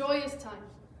not a joyous time.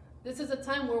 This is a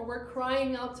time where we're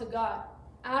crying out to God,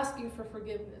 asking for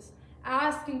forgiveness,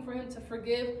 asking for him to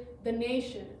forgive the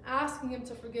nation, asking him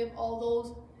to forgive all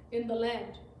those in the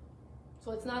land.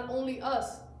 So it's not only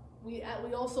us. We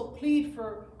also plead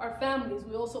for our families.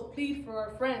 We also plead for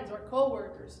our friends, our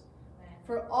co-workers,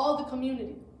 for all the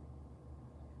community.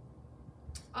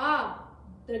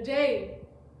 The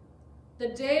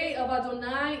day of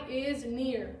Adonai is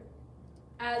near.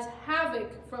 As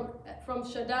havoc from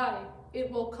Shaddai,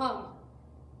 it will come.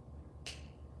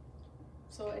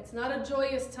 So it's not a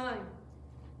joyous time.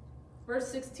 Verse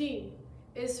 16,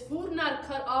 "Is food not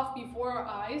cut off before our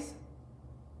eyes?"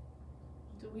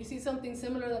 Do we see something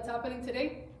similar that's happening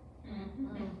today?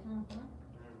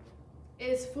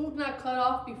 Is food not cut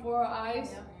off before our eyes?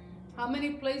 Yeah. How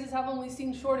many places haven't we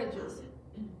seen shortages?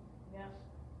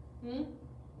 Yeah.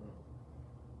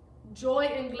 Joy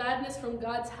and gladness from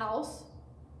God's house.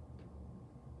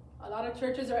 A lot of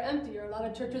churches are empty, or a lot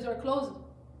of churches are closed.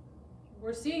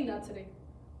 We're seeing that today.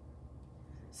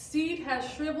 Seed has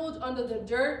shriveled under the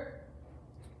dirt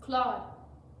clod.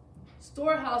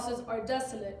 Storehouses are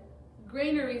desolate.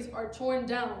 Granaries are torn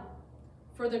down,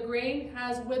 for the grain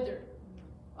has withered.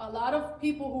 A lot of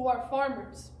people who are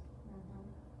farmers,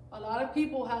 a lot of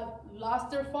people have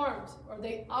lost their farms, or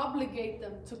they obligate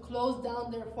them to close down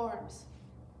their farms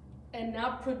and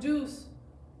not produce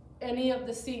any of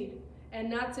the seed and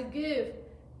not to give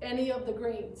any of the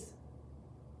grains.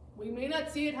 We may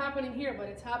not see it happening here, but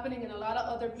it's happening in a lot of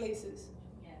other places.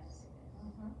 Yes.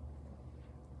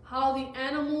 How the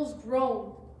animals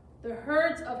groan. The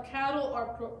herds of cattle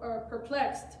are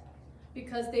perplexed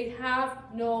because they have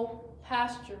no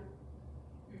pasture.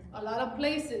 A lot of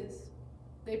places,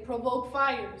 they provoke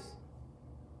fires.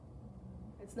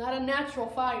 It's not a natural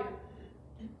fire.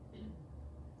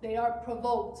 They are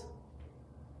provoked.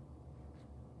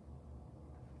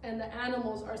 And the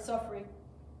animals are suffering.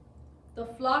 The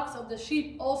flocks of the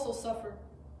sheep also suffer.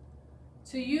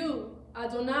 To you,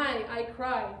 Adonai, I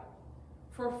cry,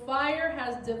 for fire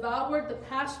has devoured the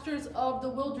pastures of the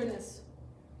wilderness,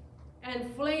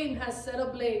 and flame has set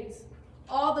ablaze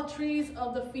all the trees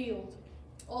of the field.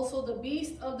 Also the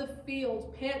beasts of the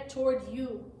field pant toward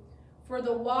you, for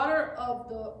the water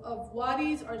of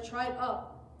wadis are dried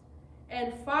up,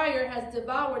 and fire has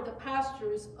devoured the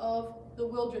pastures of the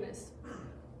wilderness.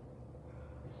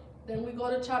 Then we go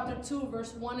to chapter 2,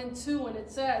 verse 1 and 2, and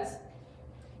it says,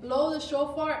 blow the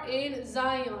shofar in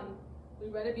Zion. We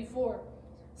read it before.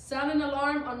 Sound an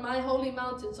alarm on my holy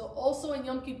mountain. So also in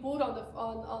Yom Kippur,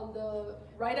 on the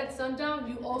right at sundown,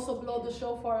 you also blow the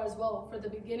shofar as well for the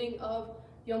beginning of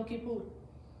Yom Kippur.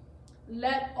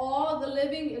 Let all the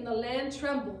living in the land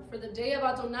tremble, for the day of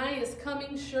Adonai is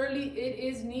coming, surely it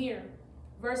is near.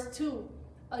 Verse 2,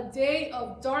 a day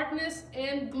of darkness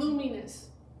and gloominess.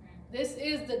 This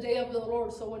is the day of the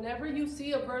Lord. So whenever you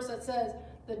see a verse that says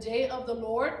the day of the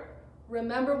Lord,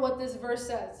 remember what this verse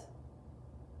says.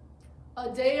 A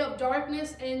day of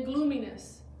darkness and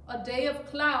gloominess, a day of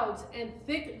clouds and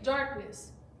thick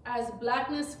darkness, as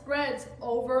blackness spreads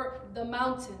over the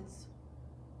mountains.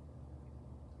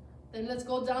 Then let's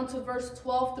go down to verse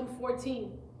 12 through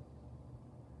 14.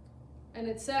 And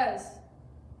it says,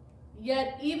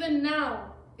 yet even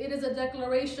now it is a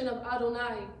declaration of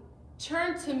Adonai,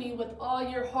 turn to me with all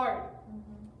your heart.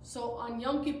 So on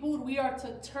Yom Kippur, we are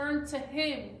to turn to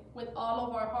him with all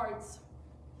of our hearts,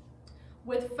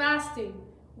 with fasting,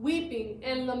 weeping,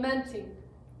 and lamenting.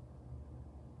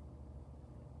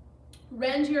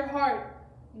 Rend your heart,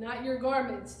 not your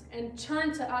garments, and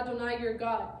turn to Adonai your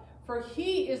God, for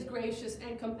he is gracious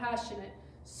and compassionate,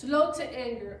 slow to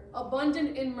anger,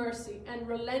 abundant in mercy, and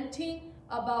relenting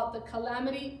about the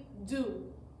calamity due.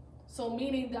 So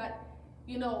meaning that,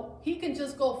 you know, he can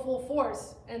just go full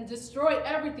force and destroy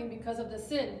everything because of the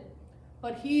sin,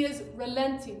 but he is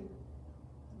relenting,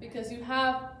 because you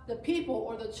have the people,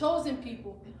 or the chosen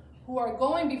people, who are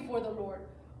going before the Lord,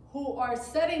 who are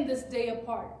setting this day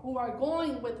apart, who are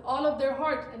going with all of their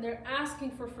heart, and they're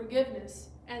asking for forgiveness,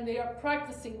 and they are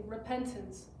practicing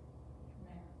repentance.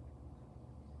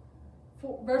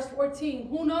 Verse 14,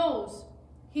 who knows?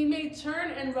 He may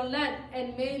turn and relent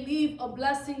and may leave a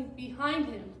blessing behind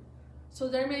him. So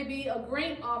there may be a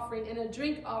grain offering and a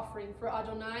drink offering for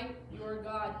Adonai your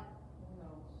God.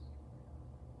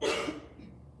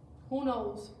 Who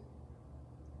knows?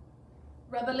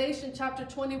 Revelation chapter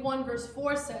 21 verse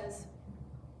 4 says,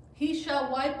 he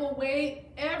shall wipe away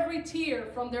every tear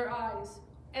from their eyes,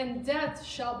 and death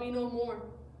shall be no more.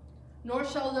 Nor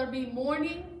shall there be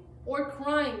mourning or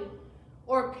crying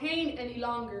or pain any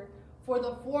longer, for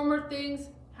the former things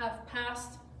have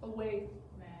passed away.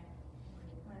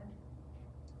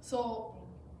 So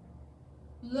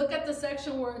look at the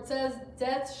section where it says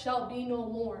death shall be no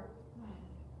more.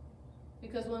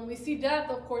 Because when we see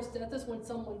death, of course, death is when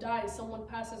someone dies, someone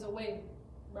passes away,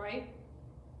 right?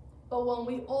 But when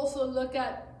we also look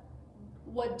at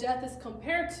what death is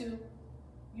compared to,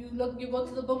 you go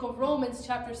to the book of Romans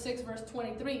chapter 6 verse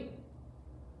 23.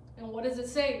 And what does it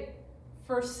say?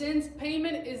 For sin's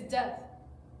payment is death.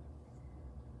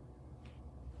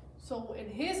 So in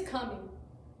his coming,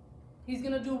 he's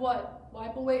going to do what?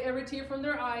 Wipe away every tear from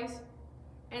their eyes,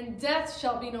 and death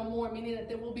shall be no more, meaning that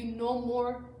there will be no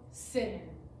more sin.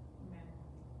 Amen.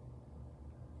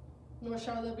 Nor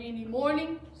shall there be any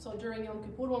mourning. So during Yom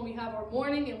Kippur, when we have our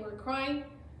mourning and we're crying,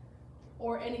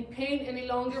 or any pain any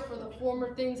longer, for the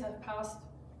former things have passed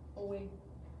away.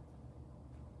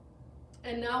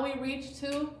 And now we reach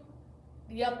to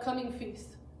the upcoming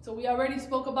feast. So we already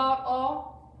spoke about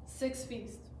all 6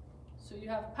 feasts. So you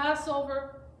have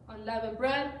Passover, unleavened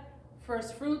bread,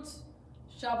 first fruits,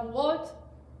 Shavuot,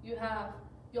 you have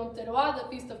Yom Teruah, the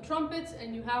Feast of Trumpets,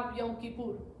 and you have Yom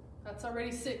Kippur. That's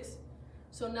already 6.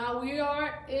 So now we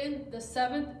are in the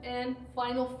 7th and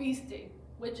final feast day,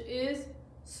 which is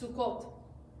Sukkot.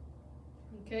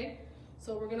 Okay,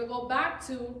 so we're going to go back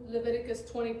to Leviticus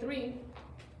 23,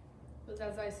 because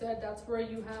as I said, that's where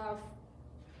you have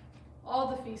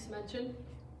all the feasts mentioned.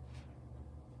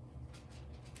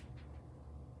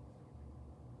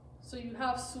 So you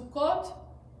have Sukkot,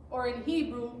 or in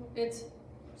Hebrew, it's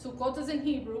Sukkot is in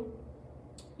Hebrew.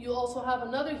 You also have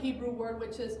another Hebrew word,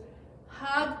 which is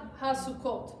Hag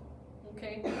HaSukkot.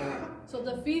 Okay, so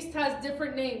the feast has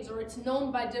different names, or it's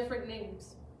known by different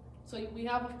names. So we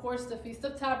have, of course, the Feast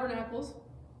of Tabernacles.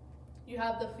 You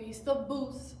have the Feast of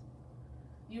Booths.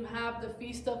 You have the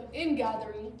Feast of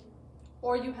Ingathering,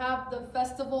 or you have the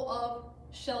Festival of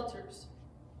Shelters.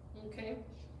 Okay,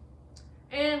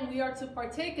 and we are to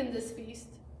partake in this feast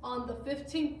on the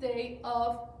 15th day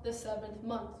of the 7th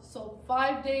month. So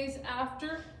 5 days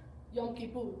after Yom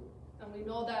Kippur. And we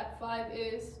know that 5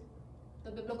 is,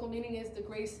 the biblical meaning is the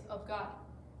grace of God.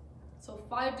 So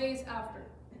 5 days after.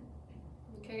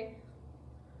 Okay?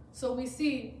 So we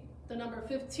see the number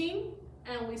 15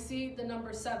 and we see the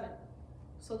number 7.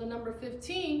 So the number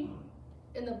 15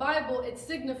 in the Bible, it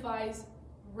signifies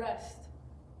rest.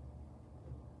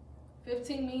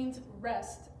 15 means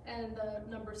rest. And the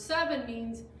number 7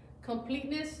 means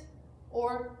completeness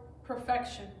or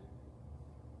perfection.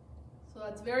 So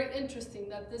that's very interesting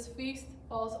that this feast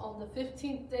falls on the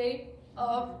 15th day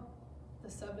of the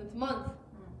 7th month.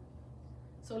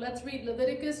 So let's read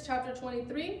Leviticus chapter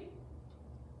 23,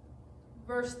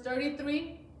 verse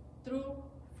 33 through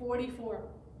 44.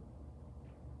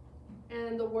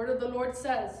 And the word of the Lord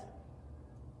says,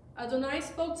 Adonai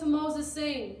spoke to Moses,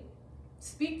 saying,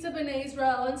 Speak to Bnei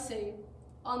Israel and say,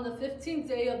 on the 15th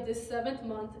day of this 7th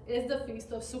month is the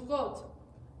feast of Sukkot,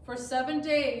 for 7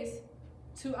 days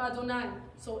to Adonai.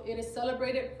 So it is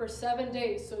celebrated for 7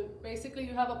 days. So basically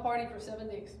you have a party for 7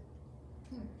 days.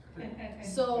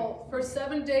 So for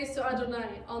 7 days to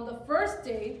Adonai. On the first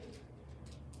day,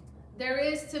 there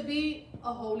is to be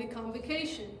a holy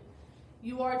convocation.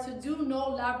 You are to do no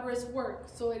laborious work.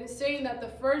 So it is saying that the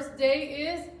first day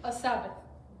is a Sabbath.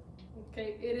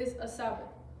 Okay, it is a Sabbath.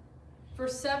 For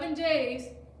 7 days,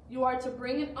 you are to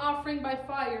bring an offering by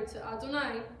fire to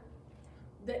Adonai.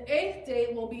 The 8th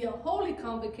day will be a holy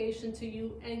convocation to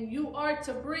you, and you are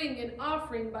to bring an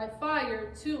offering by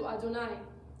fire to Adonai.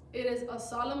 It is a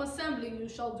solemn assembly, you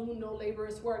shall do no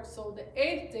laborious work. So the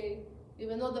 8th day,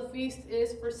 even though the feast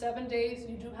is for 7 days,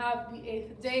 you do have the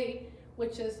 8th day,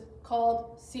 which is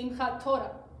called Simchat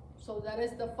Torah. So that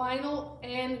is the final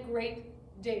and great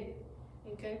day.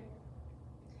 Okay?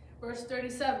 Verse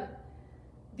 37.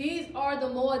 These are the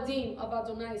Moadim of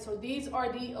Adonai. So these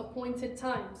are the appointed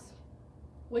times,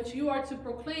 which you are to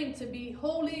proclaim to be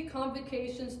holy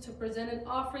convocations to present an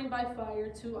offering by fire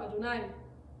to Adonai.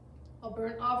 A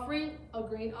burnt offering, a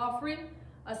grain offering,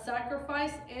 a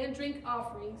sacrifice, and drink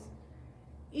offerings,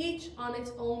 each on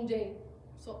its own day.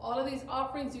 So all of these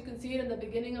offerings, you can see it in the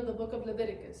beginning of the book of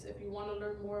Leviticus, if you want to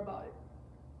learn more about it.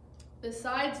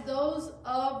 Besides those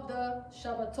of the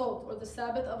Shabbatot, or the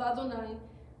Sabbath of Adonai,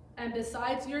 and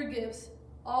besides your gifts,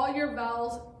 all your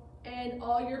vows, and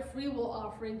all your freewill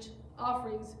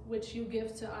offerings which you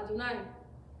give to Adonai.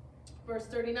 Verse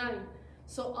 39.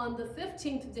 So on the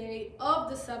 15th day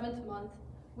of the 7th month,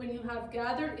 when you have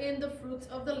gathered in the fruits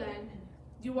of the land,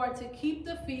 you are to keep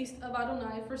the feast of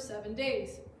Adonai for 7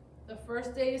 days. The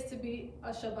first day is to be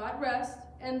a Shabbat rest,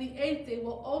 and the 8th day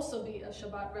will also be a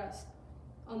Shabbat rest.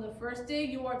 On the first day,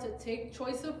 you are to take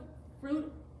choice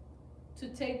fruit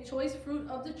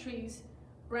of the trees,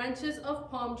 branches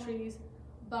of palm trees,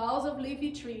 boughs of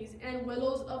leafy trees, and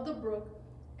willows of the brook,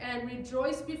 and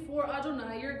rejoice before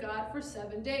Adonai your God for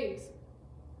 7 days.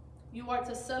 You are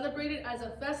to celebrate it as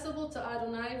a festival to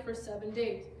Adonai for 7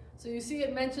 days. So you see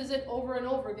it mentions it over and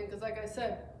over again, because like I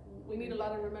said, we need a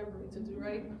lot of remembering to do,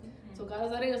 right? So God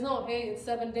is letting us know, hey, it's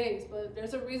 7 days, but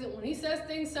there's a reason. When he says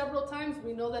things several times,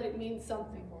 we know that it means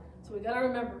something. So we got to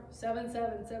remember, 7,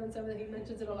 7, 7, 7, he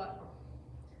mentions it a lot.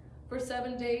 For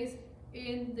 7 days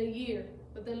in the year.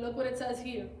 But then look what it says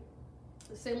here.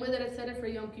 The same way that it said it for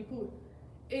Yom Kippur.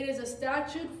 It is a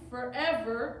statute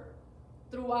forever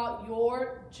throughout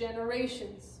your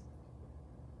generations.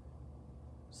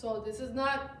 So this is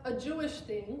not a Jewish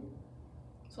thing.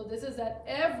 So this is that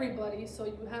everybody, so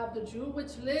you have the Jew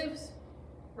which lives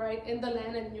right, in the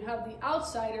land, and you have the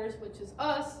outsiders, which is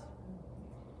us,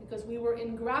 because we were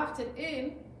engrafted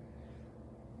in,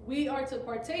 we are to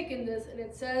partake in this, and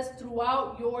it says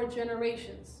throughout your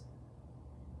generations.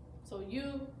 So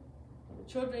you, the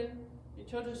children, your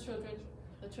children's children,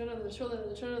 the children of the children of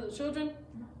the children of the children,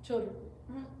 children.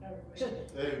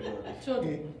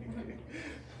 Children.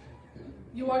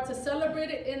 You are to celebrate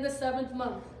it in the 7th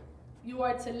month. You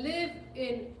are to live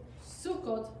in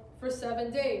Sukkot for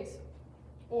 7 days,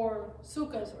 or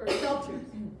sukkahs, or shelters.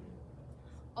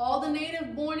 All the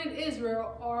native born in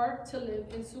Israel are to live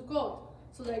in Sukkot,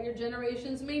 so that your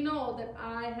generations may know that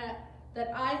I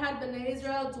had Bnei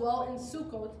Israel dwell in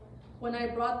Sukkot when I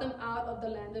brought them out of the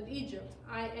land of Egypt.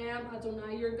 I am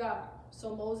Adonai your God.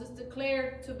 So Moses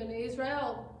declared to Bnei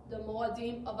Israel the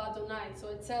Moadim of Adonai. So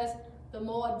it says the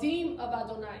Moadim of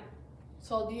Adonai.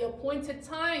 So the appointed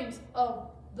times of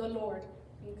the Lord.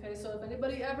 Okay, so if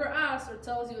anybody ever asks or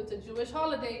tells you it's a Jewish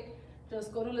holiday,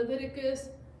 just go to Leviticus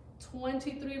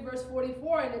 23 verse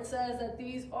 44, and it says that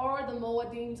these are the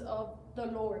Moadims of the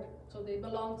Lord. So they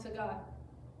belong to God.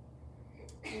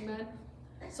 Amen.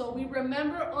 So we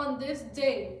remember on this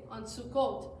day, on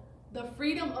Sukkot, the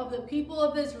freedom of the people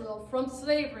of Israel from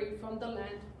slavery from the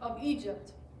land of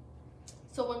Egypt.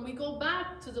 So when we go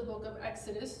back to the book of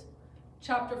Exodus,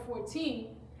 chapter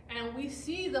 14, and we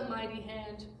see the mighty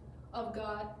hand of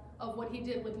God, of what he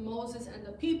did with Moses and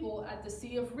the people at the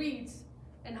Sea of Reeds,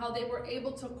 and how they were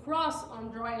able to cross on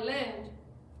dry land,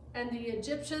 and the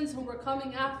Egyptians who were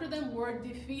coming after them were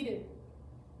defeated.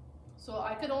 So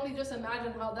I could only just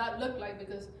imagine how that looked like,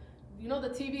 because you know the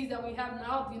TVs that we have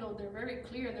now, you know, they're very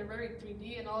clear, they're very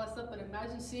 3D and all that stuff, but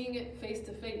imagine seeing it face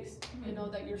to face, you know,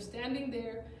 that you're standing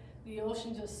there, the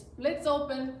ocean just splits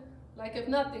open like if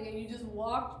nothing, and you just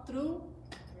walk through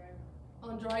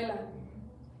on dry land.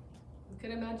 You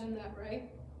can imagine that, right?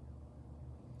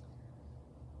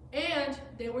 And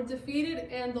they were defeated,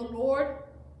 and the Lord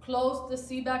closed the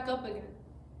sea back up again.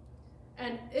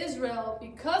 And Israel,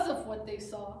 because of what they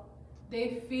saw,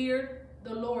 they feared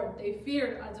the Lord. They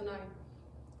feared Adonai.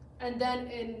 And then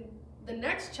in the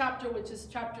next chapter, which is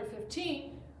chapter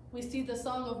 15, we see the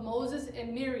song of Moses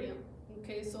and Miriam.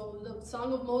 Okay, so the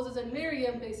song of Moses and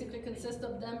Miriam basically consists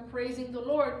of them praising the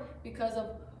Lord because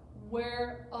of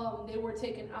where they were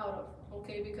taken out of.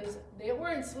 Okay, because they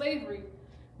were in slavery,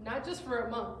 not just for a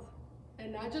month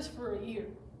and not just for a year.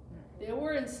 They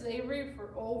were in slavery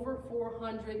for over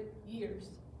 400 years.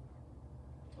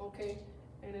 Okay,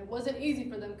 and it wasn't easy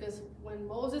for them, because when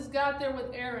Moses got there with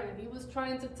Aaron and he was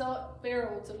trying to tell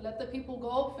Pharaoh to let the people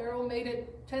go, Pharaoh made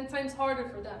it 10 times harder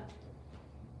for them.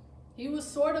 He was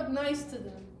sort of nice to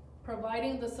them,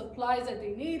 providing the supplies that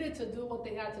they needed to do what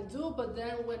they had to do, but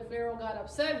then when Pharaoh got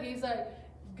upset, he's like,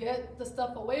 get the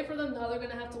stuff away from them. Now they're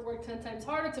going to have to work 10 times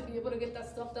harder to be able to get that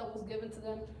stuff that was given to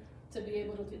them to be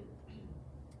able to do.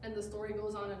 And the story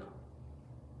goes on and on.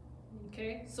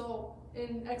 Okay, so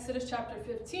in Exodus chapter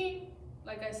 15,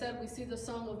 like I said, we see the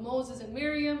song of Moses and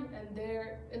Miriam, and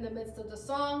they're in the midst of the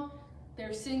song.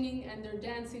 They're singing and they're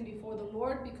dancing before the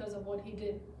Lord because of what he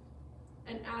did.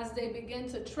 And as they begin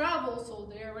to travel, so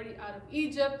they're already out of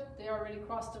Egypt, they already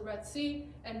crossed the Red Sea,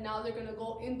 and now they're going to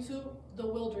go into the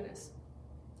wilderness.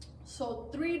 So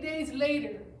 3 days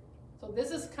later, so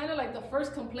this is kind of like the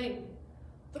first complaint.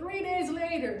 3 days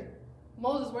later,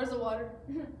 Moses, where's the water?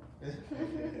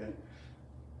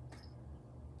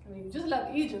 I mean, you just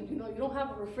left Egypt, you know, you don't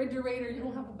have a refrigerator, you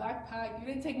don't have a backpack, you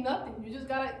didn't take nothing. You just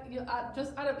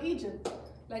just out of Egypt.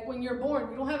 Like when you're born,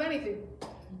 you don't have anything.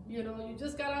 You know, you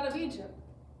just got out of Egypt.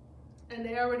 And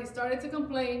they already started to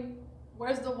complain,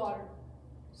 where's the water?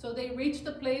 So they reached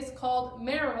a place called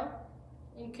Marah,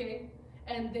 okay,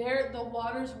 and there the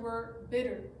waters were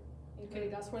bitter. Okay,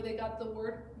 that's where they got the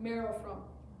word Marah from.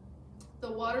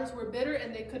 The waters were bitter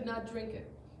and they could not drink it.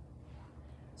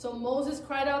 So Moses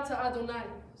cried out to Adonai.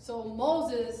 So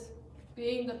Moses,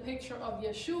 being the picture of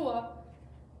Yeshua,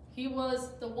 he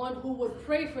was the one who would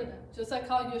pray for them. Just like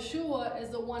how Yeshua is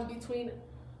the one between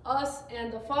us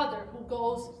and the Father, who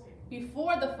goes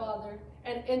before the Father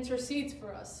and intercedes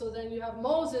for us. So then you have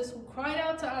Moses, who cried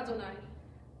out to Adonai,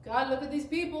 God, look at these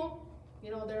people. You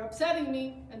know, they're upsetting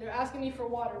me and they're asking me for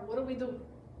water. What do we do?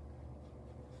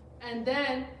 And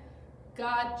then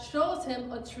God shows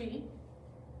him a tree,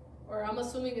 or I'm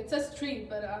assuming it says tree,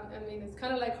 but I mean, it's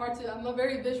kind of like hard to, I'm a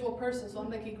very visual person, so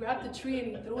I'm like, he grabbed the tree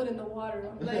and he threw it in the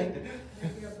water. I'm like,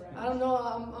 I don't know,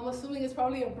 I'm assuming it's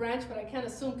probably a branch, but I can't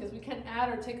assume because we can't add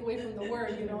or take away from the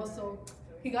word, you know, so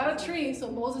he got a tree,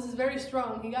 so Moses is very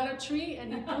strong. He got a tree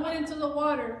and he threw it into the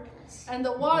water, and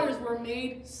the waters were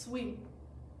made sweet.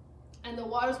 And the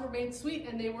waters were made sweet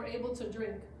and they were able to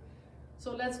drink.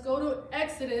 So let's go to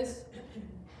Exodus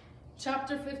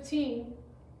chapter 15,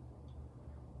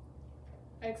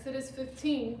 Exodus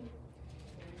 15,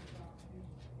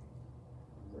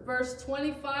 verse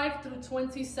 25 through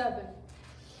 27.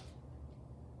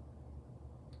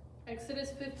 Exodus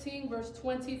 15, verse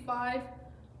 25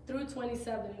 through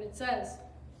 27. And it says,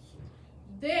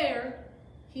 "There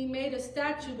he made a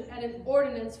statute and an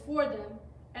ordinance for them,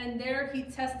 and there he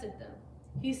tested them.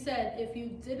 He said, if you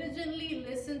diligently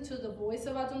listen to the voice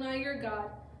of Adonai your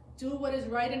God, do what is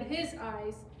right in his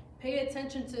eyes, pay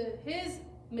attention to his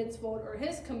mitzvot or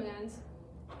his commands,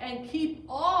 and keep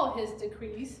all his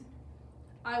decrees,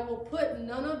 I will put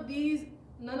none of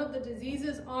the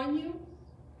diseases on you,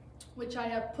 which I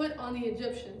have put on the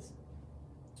Egyptians.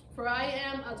 For I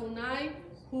am Adonai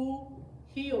who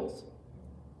heals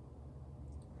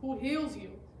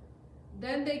you."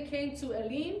 Then they came to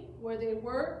Elim, where they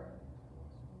were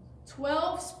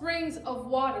 12 springs of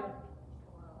water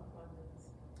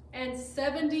and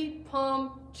 70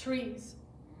 palm trees.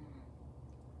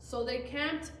 So they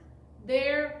camped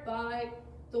there by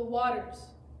the waters.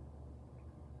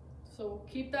 So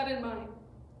keep that in mind.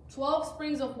 12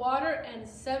 springs of water and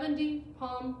 70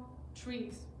 palm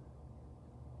trees.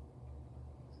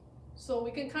 So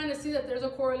we can kind of see that there's a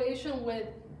correlation with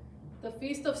the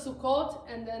Feast of Sukkot,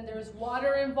 and then there's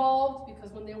water involved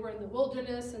because when they were in the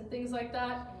wilderness and things like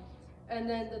that. And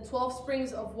then the 12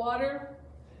 springs of water,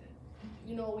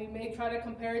 you know, we may try to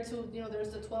compare it to, you know,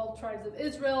 there's the 12 tribes of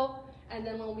Israel. And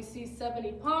then when we see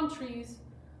 70 palm trees,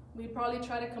 we probably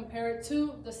try to compare it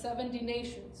to the 70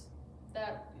 nations.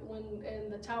 That when in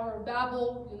the Tower of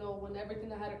Babel, you know, when everything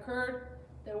that had occurred,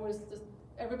 there was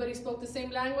everybody spoke the same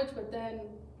language, but then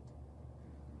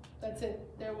that's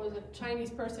it. There was a Chinese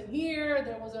person here,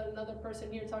 there was another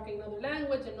person here talking another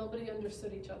language, and nobody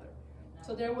understood each other.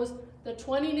 So there was the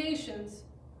 20 nations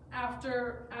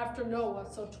after Noah.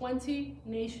 So 70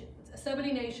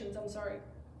 nations, I'm sorry.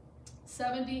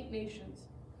 70 nations.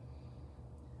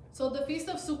 So the Feast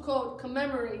of Sukkot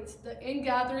commemorates the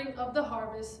ingathering of the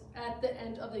harvest at the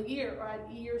end of the year, or at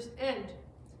year's end.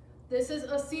 This is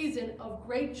a season of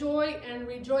great joy and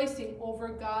rejoicing over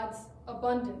God's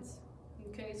abundance.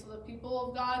 Okay, so the people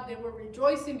of God, they were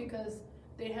rejoicing because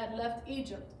they had left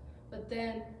Egypt. But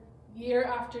then year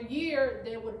after year,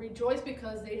 they would rejoice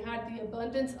because they had the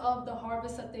abundance of the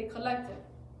harvest that they collected.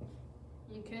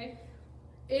 Okay,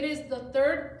 it is the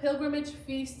third pilgrimage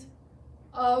feast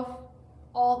of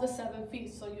all the 7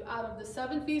 feasts. So you, out of the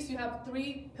 7 feasts, you have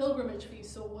 3 pilgrimage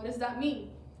feasts. So what does that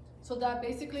mean? So that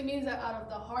basically means that out of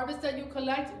the harvest that you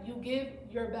collect, you give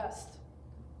your best.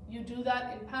 You do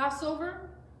that in Passover,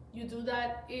 you do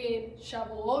that in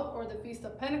Shavuot, or the Feast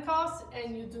of Pentecost,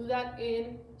 and you do that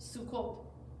in Sukkot.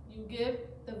 You give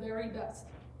the very best.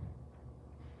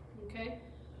 Okay?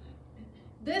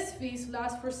 This feast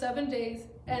lasts for 7 days,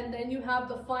 and then you have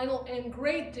the final and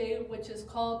great day, which is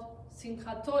called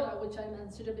Simchat Torah, which I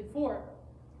mentioned before.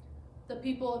 The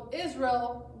people of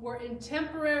Israel were in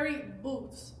temporary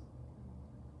booths.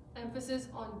 Emphasis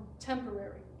on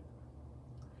temporary.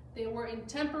 They were in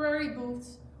temporary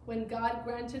booths when God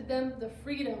granted them the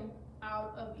freedom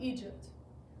out of Egypt.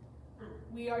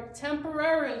 We are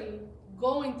temporarily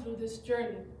going through this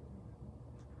journey.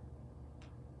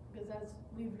 Because as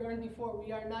we've learned before,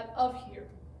 we are not of here,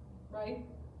 right?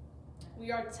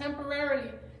 We are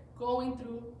temporarily going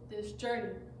through this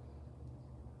journey.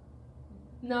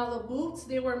 Now the booths,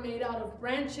 they were made out of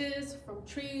branches, from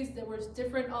trees. There was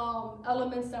different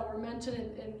elements that were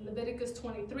mentioned in Leviticus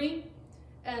 23.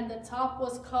 And the top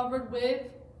was covered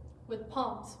with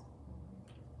palms,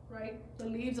 right? The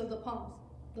leaves of the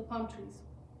palm trees.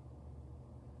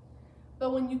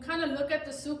 But when you kind of look at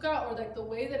the sukkah, or like the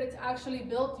way that it's actually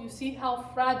built, you see how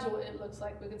fragile it looks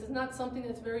like, because it's not something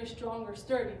that's very strong or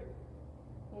sturdy.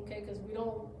 Okay, because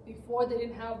before they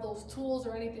didn't have those tools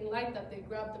or anything like that. They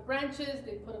grabbed the branches,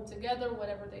 they put them together,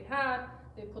 whatever they had,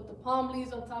 they put the palm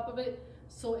leaves on top of it,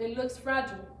 so it looks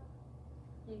fragile,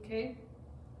 okay,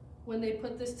 when they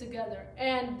put this together.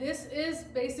 And this is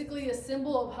basically a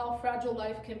symbol of how fragile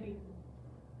life can be,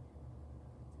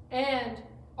 and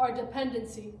our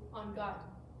dependency on God.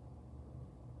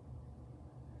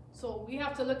 So we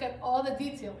have to look at all the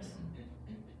details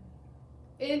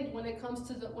when it comes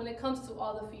to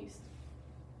all the feasts.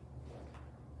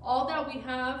 All that we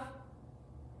have,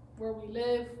 where we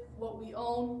live, what we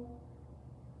own,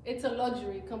 it's a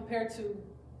luxury compared to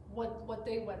what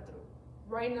they went through.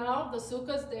 Right now, the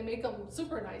sukkahs, they make them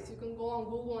super nice. You can go on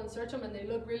Google and search them, and they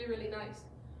look really, really nice.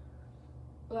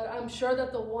 But I'm sure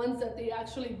that the ones that they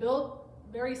actually built,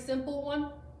 very simple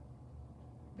one,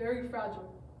 very fragile.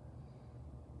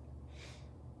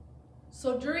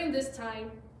 So during this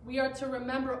time, we are to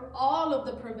remember all of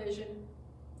the provision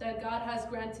that God has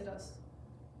granted us.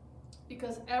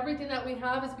 Because everything that we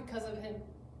have is because of Him,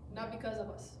 not because of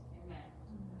us. Amen.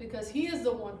 Because He is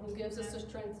the one who gives us the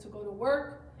strength to go to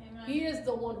work. Amen. He is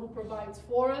the one who provides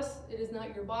for us. It is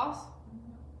not your boss.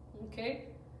 Okay?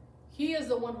 He is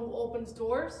the one who opens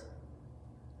doors.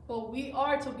 But we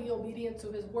are to be obedient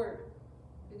to His word.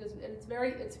 Because it's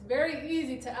very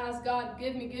easy to ask God,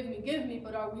 give me, give me, give me.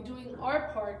 But are we doing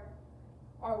our part?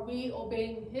 Are we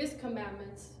obeying His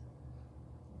commandments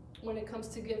when it comes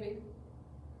to giving?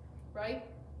 Right?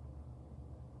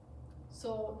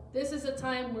 So this is a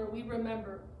time where we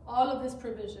remember all of His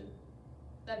provision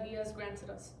that He has granted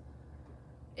us.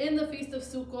 In the Feast of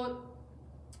Sukkot,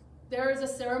 there is a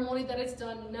ceremony that is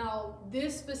done. Now,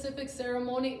 this specific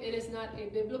ceremony, it is not a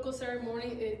biblical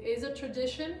ceremony. It is a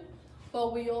tradition,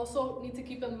 but we also need to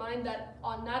keep in mind that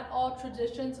not all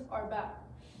traditions are bad.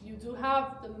 You do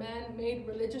have the man-made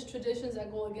religious traditions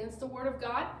that go against the Word of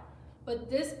God,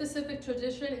 but this specific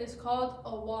tradition is called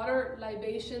a water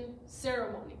libation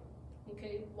ceremony.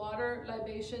 Okay, water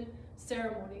libation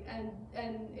ceremony, and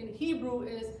in Hebrew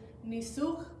is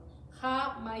nisuch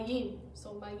ha-mayim.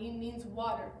 So mayim means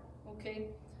water. Okay,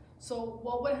 so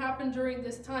what would happen during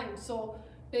this time? So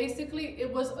basically,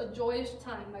 it was a joyous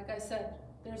time. Like I said,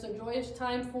 there's a joyous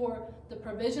time for the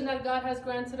provision that God has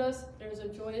granted us. There's a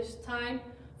joyous time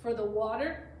for the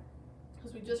water,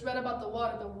 because we just read about the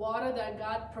water that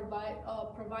God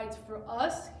provides for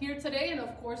us here today, and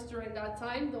of course during that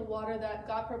time, the water that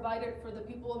God provided for the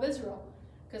people of Israel.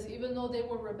 Because even though they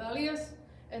were rebellious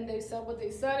and they said what they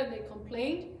said and they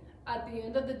complained, at the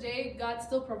end of the day, God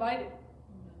still provided.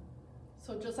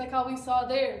 So just like how we saw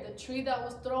there, the tree that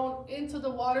was thrown into the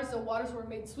waters were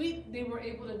made sweet, they were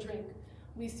able to drink.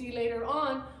 We see later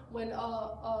on when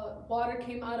water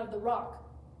came out of the rock,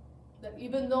 that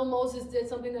even though Moses did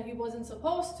something that he wasn't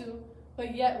supposed to,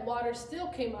 but yet water still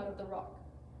came out of the rock.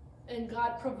 And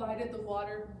God provided the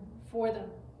water for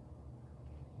them.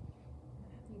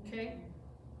 Okay?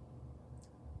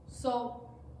 So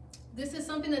this is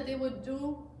something that they would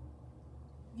do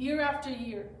year after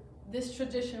year. This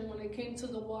tradition, when it came to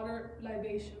the water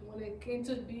libation, when it came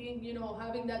to being,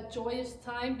 having that joyous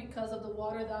time because of the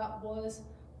water that was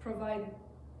provided.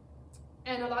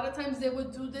 And a lot of times they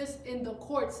would do this in the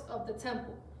courts of the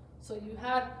temple. So you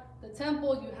had the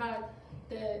temple, you had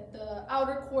the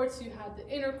outer courts, you had the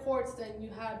inner courts, then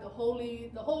you had the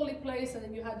holy place, and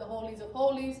then you had the holies of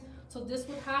holies. So this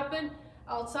would happen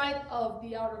outside of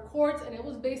the outer courts, and it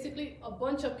was basically a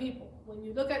bunch of people. When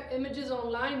you look at images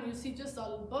online, you see just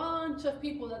a bunch of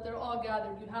people that they're all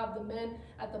gathered. You have the men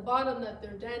at the bottom that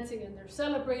they're dancing and they're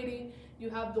celebrating. You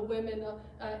have the women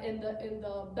in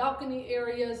the balcony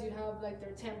areas. You have like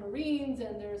their tambourines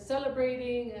and they're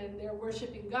celebrating and they're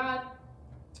worshiping God.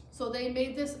 So they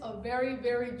made this a very,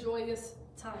 very joyous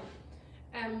time.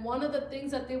 And one of the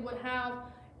things that they would have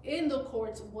in the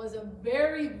courts was a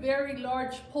very, very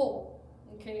large pole.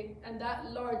 Okay, and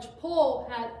that large pole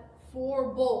had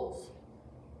 4 bowls.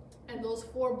 And those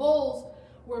 4 bowls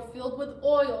were filled with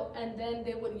oil, and then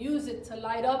they would use it to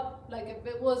light up, like if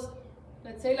it was,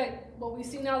 let's say like what we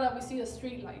see now, that we see a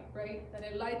street light, right? That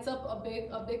it lights up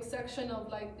a big section of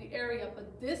like the area.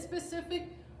 But this specific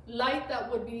light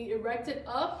that would be erected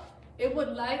up, it would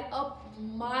light up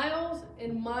miles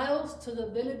and miles to the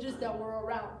villages that were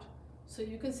around. So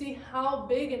you can see how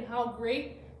big and how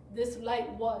great this light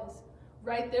was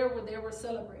right there where they were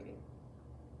celebrating.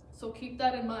 So keep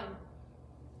that in mind.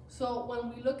 So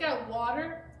when we look at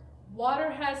water, water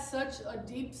has such a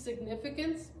deep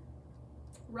significance,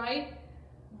 right?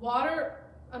 Water,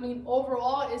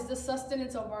 overall is the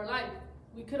sustenance of our life.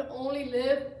 We could only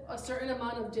live a certain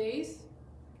amount of days,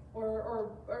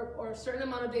 or a certain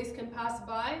amount of days can pass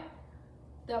by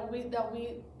that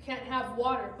we can't have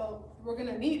water, but we're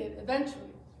gonna need it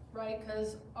eventually, right?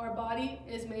 Because our body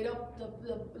is made up,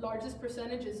 the largest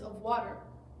percentages of water,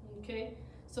 okay?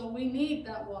 So we need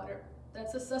that water.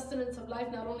 That's the sustenance of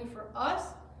life, not only for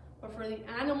us, but for the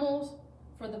animals,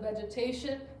 for the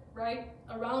vegetation, right?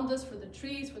 Around us, for the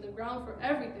trees, for the ground, for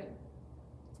everything.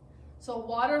 So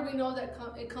water, we know that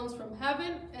it comes from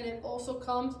heaven, and it also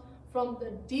comes from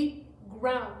the deep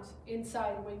ground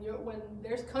inside. When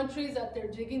there's countries that they're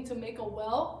digging to make a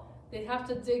well, they have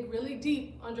to dig really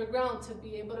deep underground to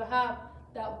be able to have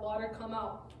that water come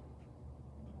out.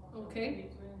 Okay?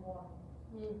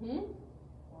 Mm-hmm.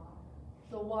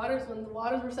 The waters, when the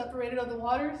waters were separated of the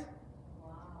waters.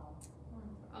 Wow.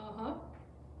 Uh-huh.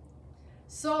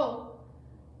 So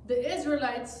the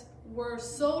Israelites were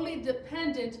solely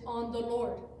dependent on the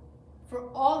Lord for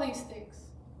all these things.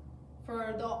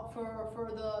 For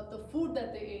the food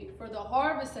that they ate, for the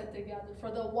harvest that they gathered,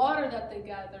 for the water that they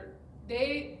gathered,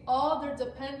 All their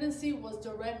dependency was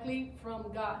directly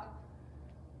from God.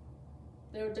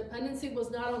 Their dependency was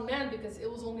not on man, because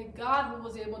it was only God who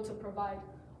was able to provide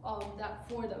that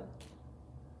for them.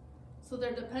 So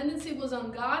their dependency was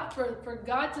on God for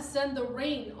God to send the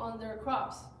rain on their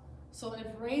crops. So if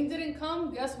rain didn't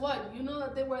come, guess what? You know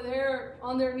that they were there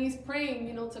on their knees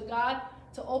praying, to God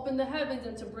to open the heavens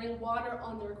and to bring water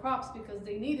on their crops, because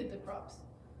they needed the crops.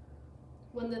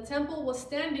 When the temple was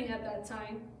standing at that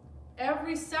time,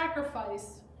 every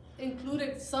sacrifice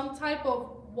included some type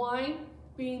of wine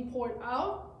being poured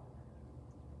out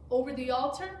over the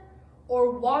altar,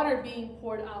 or water being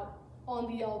poured out on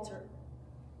the altar.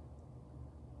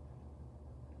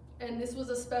 And this was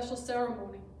a special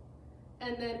ceremony.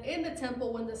 And then in the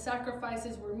temple, when the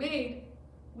sacrifices were made,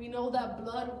 we know that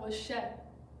blood was shed.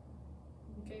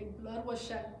 Okay, blood was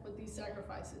shed with these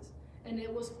sacrifices. And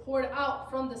it was poured out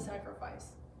from the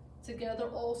sacrifice, together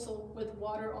also with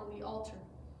water on the altar.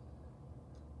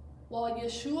 While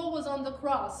Yeshua was on the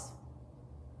cross,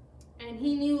 and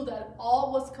he knew that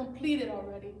all was completed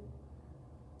already,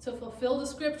 to fulfill the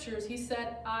scriptures, he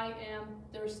said, "I am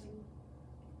thirsty."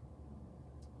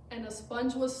 And a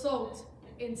sponge was soaked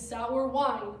in sour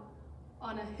wine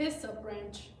on a hyssop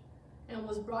branch and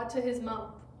was brought to his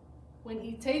mouth. When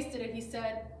he tasted it, he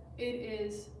said, "It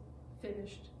is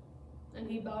finished." And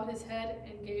he bowed his head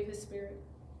and gave his spirit.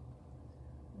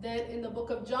 Then in the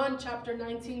book of John, chapter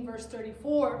 19, verse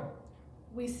 34,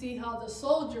 we see how the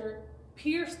soldier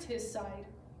pierced his side,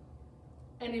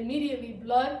 and immediately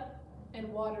blood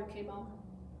and water came out.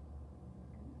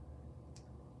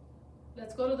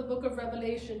 Let's go to the book of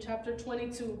Revelation, chapter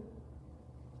 22.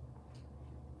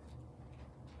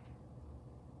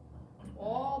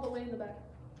 All the way in the back.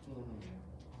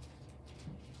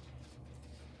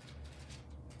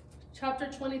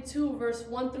 Chapter 22, verse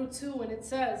 1 through 2, and it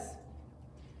says,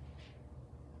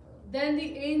 "Then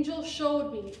the angel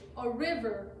showed me a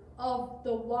river of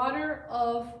the water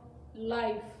of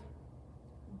life,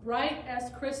 bright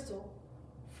as crystal,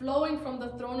 flowing from the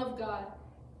throne of God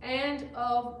and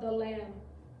of the Lamb,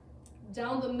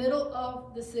 down the middle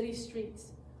of the city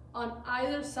streets. On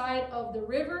either side of the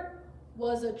river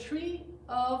was a tree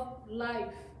of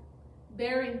life,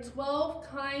 bearing 12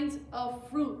 kinds of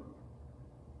fruit."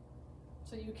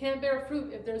 So you can't bear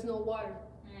fruit if there's no water.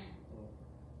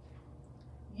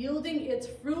 "Yielding its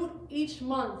fruit each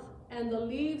month, and the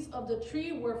leaves of the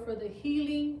tree were for the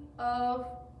healing of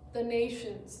the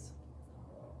nations."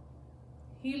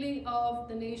 Healing of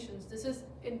the nations. This is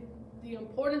the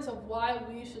importance of why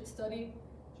we should study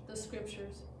the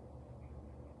scriptures.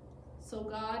 So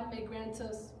God may grant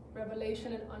us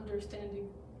revelation and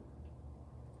understanding.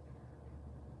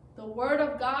 The word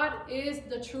of God is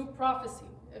the true prophecy.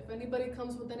 If anybody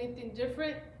comes with anything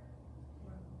different,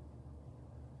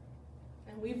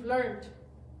 and we've learned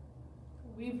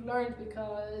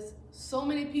because so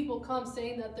many people come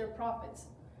saying that they're prophets.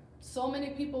 So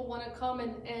many people want to come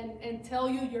and tell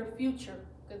you your future,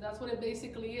 because that's what it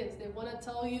basically is. They want to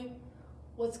tell you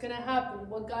what's going to happen,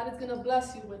 what God is going to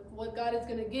bless you with, what God is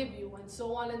going to give you, and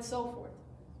so on and so forth.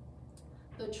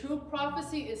 The true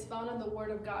prophecy is found in the Word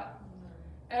of God.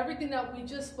 Everything that we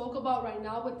just spoke about right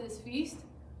now with this feast,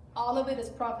 all of it is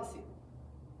prophecy.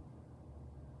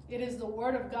 It is the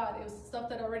Word of God. It was stuff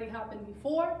that already happened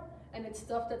before, and it's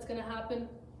stuff that's going to happen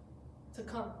to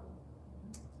come.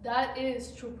 That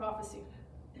is true prophecy.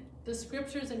 The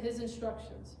scriptures and his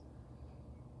instructions.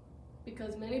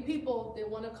 Because many people, they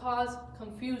want to cause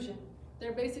confusion.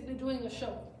 They're basically doing a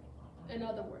show, in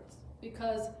other words,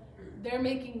 because they're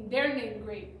making their name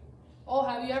great. Oh,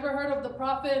 have you ever heard of the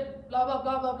prophet, blah, blah,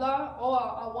 blah, blah, blah? Oh,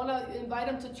 I want to invite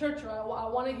him to church, or I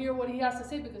want to hear what he has to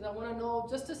say, because I want to know,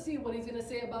 just to see what he's going to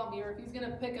say about me, or if he's going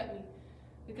to pick at me.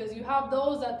 Because you have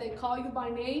those that they call you by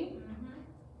name.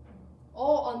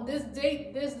 Oh, on this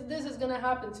date, this is going to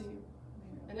happen to you.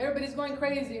 And everybody's going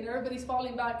crazy, and everybody's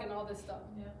falling back, and all this stuff.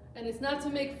 Yeah. And it's not to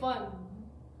make fun,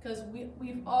 because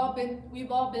we've all been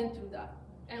through that,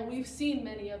 and we've seen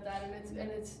many of that, and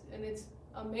it's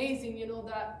amazing,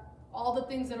 that all the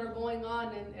things that are going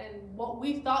on, and what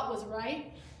we thought was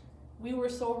right, we were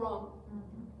so wrong.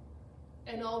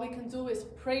 And all we can do is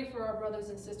pray for our brothers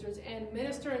and sisters and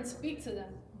minister and speak to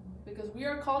them, because we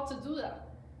are called to do that.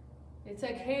 It's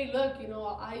like, hey, look,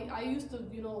 I used to,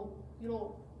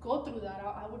 go through that.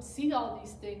 I would see all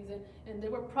these things, and they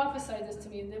would prophesy this to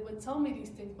me, and they would tell me these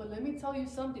things. But let me tell you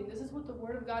something. This is what the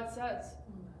Word of God says.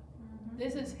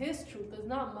 This is his truth. It's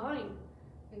not mine.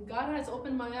 And God has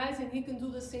opened my eyes, and he can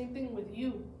do the same thing with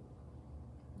you.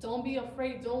 Don't be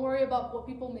afraid. Don't worry about what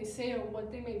people may say or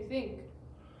what they may think,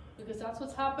 because that's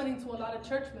what's happening to a lot of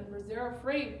church members. They're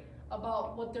afraid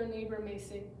about what their neighbor may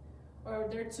say, or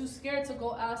they're too scared to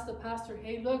go ask the pastor,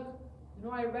 hey, look, you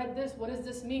know, I read this, what does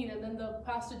this mean? And then the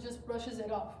pastor just brushes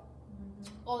it off.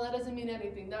 Oh, that doesn't mean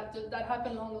anything. That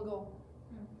happened long ago.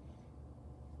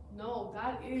 No,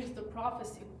 that is the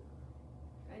prophecy.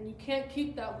 And you can't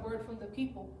keep that word from the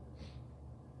people.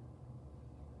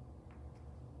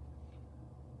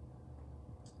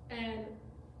 And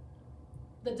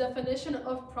the definition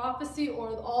of prophecy, or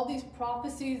all these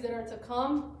prophecies that are to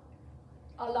come,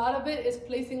 a lot of it is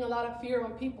placing a lot of fear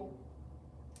on people.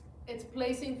 It's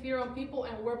placing fear on people,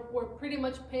 and we're pretty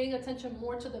much paying attention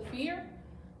more to the fear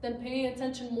than paying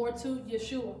attention more to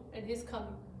Yeshua and his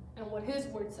coming and what his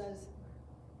word says,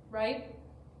 right?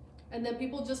 And then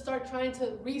people just start trying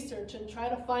to research and try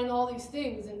to find all these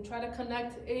things and try to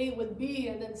connect A with B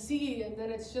and then C, and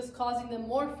then it's just causing them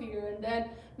more fear. And then,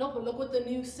 no, but look what the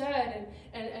news said,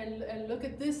 and look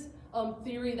at this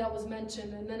theory that was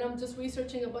mentioned. And then I'm just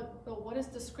researching about, but what does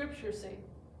the scripture say?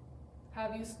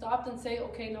 Have you stopped and say,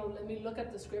 okay, no, let me look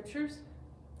at the scriptures?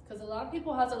 Because a lot of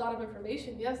people has a lot of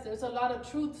information. Yes, there's a lot of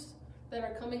truths that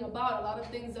are coming about, a lot of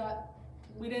things that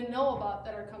we didn't know about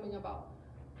that are coming about.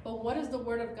 But what does the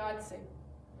word of God say?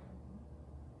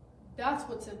 That's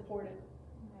what's important.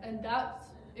 And that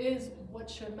is what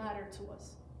should matter to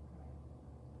us.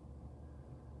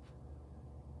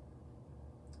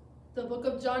 The book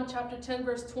of John chapter 10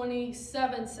 verse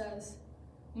 27 says,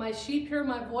 my sheep hear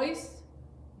my voice,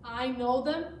 I know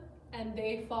them, and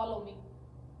they follow me.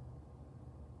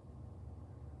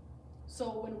 So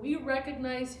when we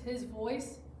recognize his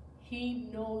voice, he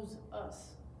knows us.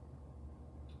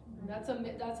 And that's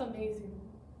amazing.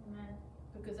 Amen.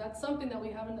 Because that's something that we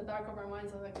have in the back of our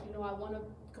minds. Like, you know, I want to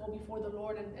go before the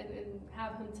Lord and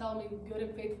have him tell me, good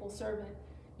and faithful servant.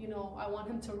 You know, I want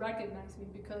him to recognize me,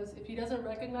 because if he doesn't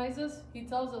recognize us, he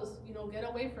tells us, you know, get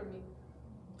away from me.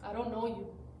 I don't know you.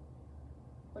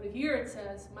 But here it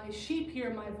says, my sheep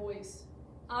hear my voice.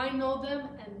 I know them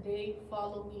and they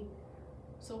follow me.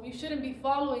 So we shouldn't be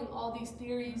following all these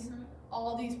theories,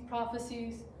 all these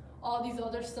prophecies, all these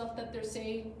other stuff that they're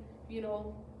saying. You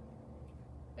know,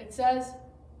 it says,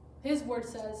 his word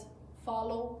says,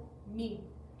 follow me.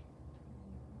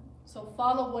 So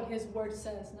follow what his word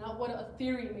says, not what a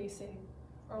theory may say,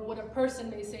 or what a person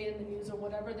may say in the news, or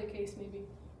whatever the case may be.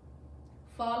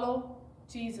 Follow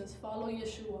Jesus, follow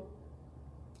Yeshua.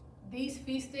 These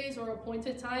feast days or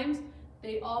appointed times,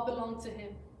 they all belong to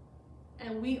him.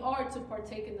 And we are to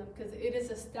partake in them, because it is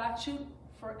a statute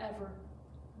forever.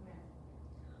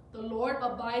 The Lord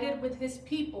abided with his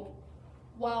people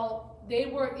while they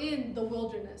were in the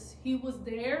wilderness. He was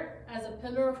there as a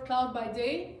pillar of cloud by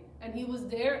day, and he was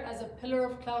there as a pillar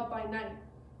of cloud by night.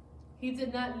 He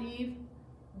did not leave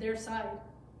their side.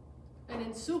 And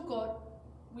in Sukkot,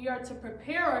 we are to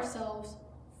prepare ourselves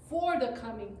for the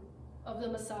coming of the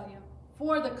Messiah,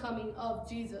 for the coming of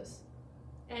Jesus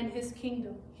and his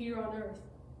kingdom here on earth.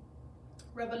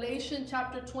 Revelation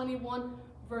chapter 21,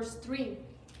 verse 3.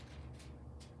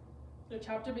 The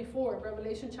chapter before,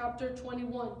 Revelation chapter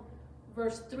 21,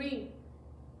 verse 3.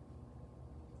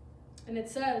 And it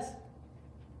says,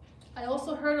 I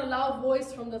also heard a loud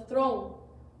voice from the throne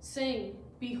saying,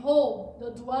 behold,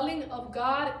 the dwelling of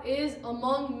God is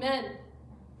among men,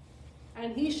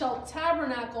 and he shall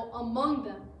tabernacle among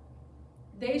them.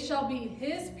 They shall be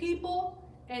his people,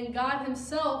 and God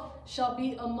himself shall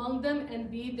be among them and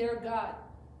be their God.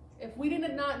 If we did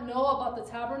not know about the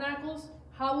tabernacles,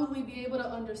 how would we be able to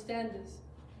understand this?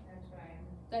 That's right.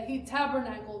 That he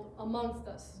tabernacled amongst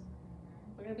us.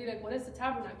 We're going to be like, what is the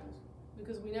tabernacles?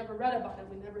 Because we never read about it.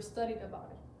 We never studied about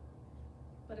it.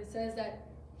 But it says that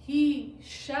he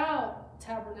shall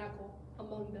tabernacle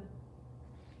among them.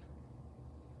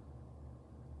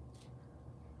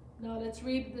 Now let's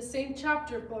read the same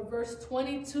chapter, but verse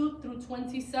 22 through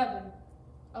 27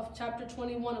 of chapter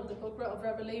 21 of the book of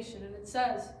Revelation. And it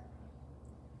says,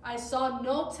 I saw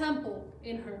no temple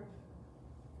in her,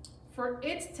 for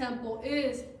its temple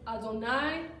is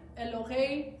Adonai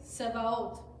Elohei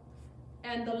Sevaot,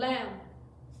 and the Lamb.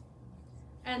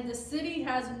 And the city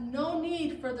has no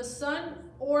need for the sun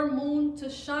or moon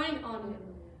to shine on it,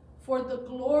 for the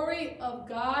glory of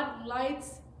God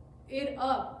lights it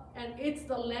up, and its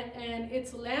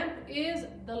lamp is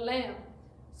the Lamb.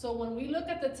 So when we look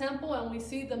at the temple and we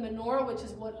see the menorah, which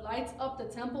is what lights up the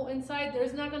temple inside,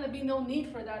 there's not going to be no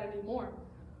need for that anymore.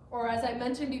 Or as I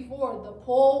mentioned before, the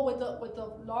pole with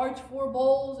the large 4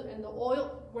 bowls and the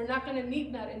oil, we're not going to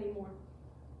need that anymore,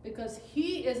 because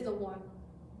he is the one.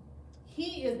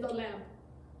 He is the lamp.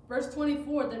 Verse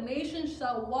 24, the nations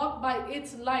shall walk by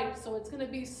its light. So it's going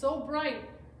to be so bright,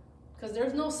 because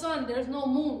there's no sun, there's no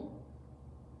moon.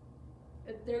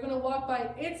 They're going to walk by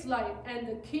its light, and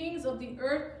the kings of the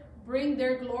earth bring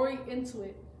their glory into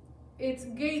it. Its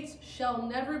gates shall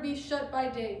never be shut by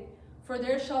day, for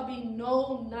there shall be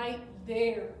no night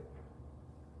there.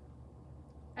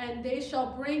 And they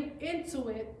shall bring into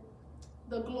it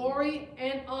the glory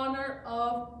and honor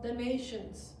of the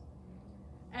nations.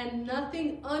 And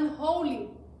nothing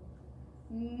unholy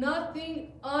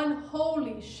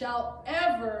shall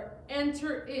ever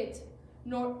enter it,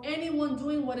 nor anyone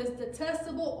doing what is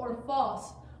detestable or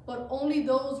false, but only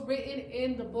those written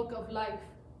in the book of life.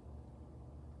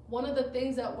 One of the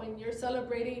things that when you're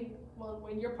celebrating,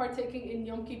 when you're partaking in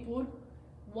Yom Kippur,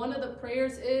 one of the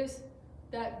prayers is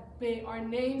that may our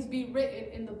names be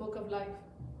written in the book of life.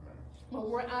 When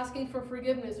we're asking for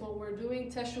forgiveness, when we're doing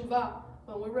teshuvah,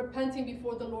 when we're repenting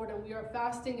before the Lord and we are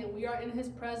fasting and we are in His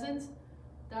presence,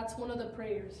 that's one of the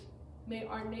prayers. May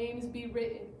our names be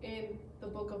written in the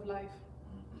book of life.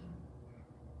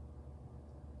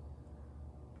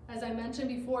 As I mentioned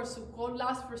before, Sukkot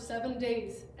lasts for 7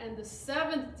 days, and the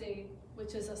 7th day,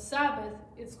 which is a Sabbath,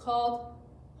 it's called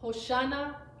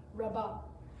Hoshana Rabbah.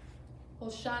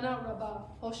 Hoshana Rabbah.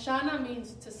 Hoshana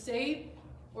means to save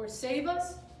or save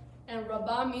us, and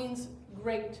Rabbah means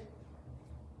great,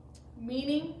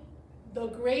 meaning the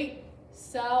great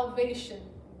salvation.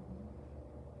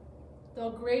 The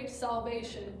great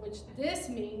salvation, which this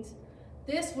means,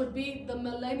 this would be the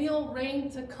millennial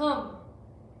reign to come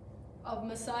of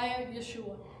Messiah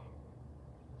Yeshua,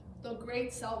 the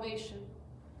great salvation.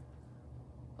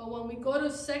 But when we go to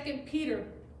 2 Peter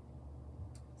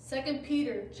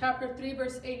chapter 3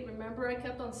 verse 8, remember I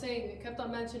kept on saying, I kept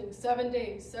on mentioning 7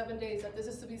 days, that this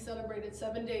is to be celebrated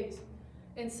 7 days.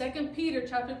 In 2 Peter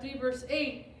chapter 3 verse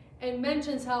 8, it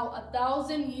mentions how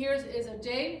 1,000 years is a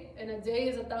day and a day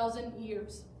is 1,000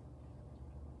 years.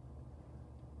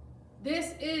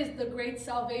 This is the great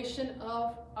salvation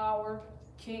of our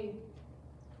King.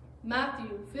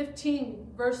 Matthew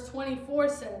 15 verse 24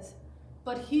 says,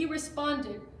 but he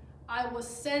responded, I was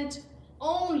sent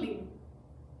only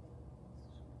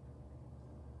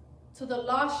to the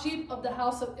lost sheep of the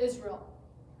house of Israel.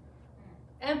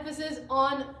 Emphasis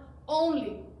on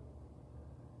only.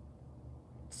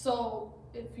 So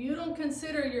if you don't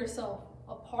consider yourself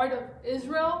a part of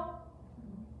Israel,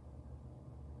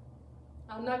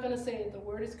 I'm not going to say it, the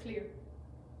word is clear.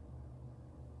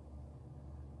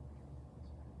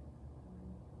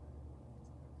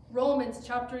 Romans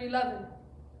chapter 11.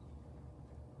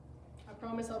 I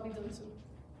promise I'll be done soon.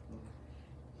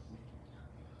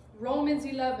 Romans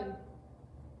 11,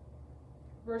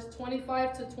 verse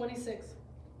 25 to 26.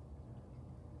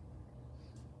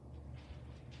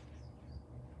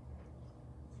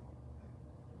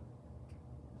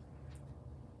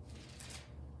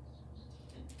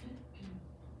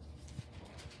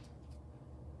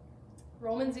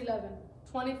 Romans 11,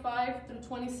 25 through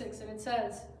 26, and it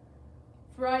says,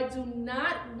 for I do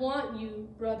not want you,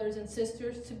 brothers and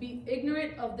sisters, to be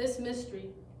ignorant of this mystery,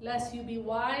 lest you be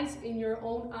wise in your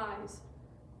own eyes,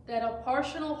 that a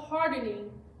partial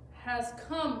hardening has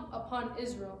come upon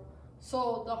Israel.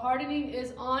 So the hardening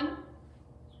is on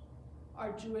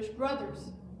our Jewish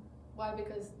brothers. Why?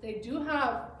 Because they do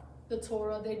have the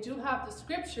Torah, they do have the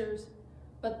scriptures,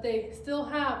 but they still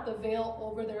have the veil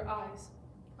over their eyes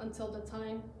until the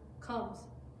time comes.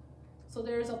 So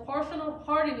there is a partial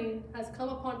hardening has come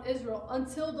upon Israel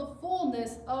until the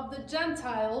fullness of the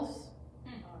Gentiles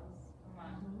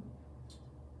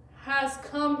has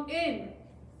come in.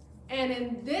 And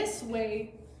in this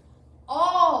way,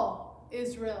 all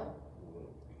Israel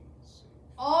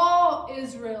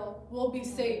will be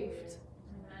saved.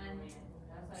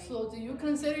 So do you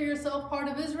consider yourself part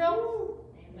of Israel?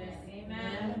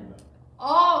 Amen.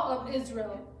 All of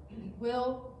Israel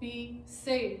will be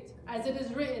saved. As it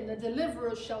is written, the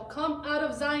deliverer shall come out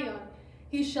of Zion.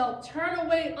 He shall turn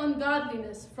away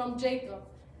ungodliness from Jacob.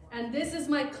 And this is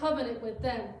my covenant with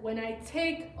them when I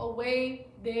take away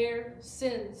their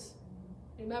sins.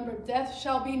 Remember, death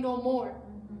shall be no more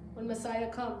when Messiah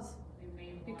comes,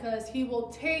 because he will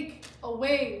take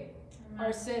away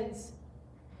our sins.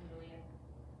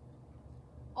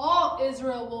 All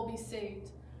Israel will be saved.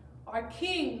 Our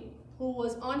King, who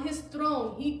was on his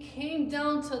throne, he came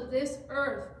down to this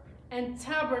earth and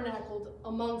tabernacled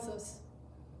amongst us.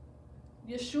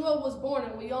 Yeshua was born,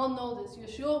 and we all know this.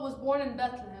 Yeshua was born in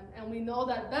Bethlehem, and we know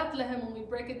that Bethlehem, when we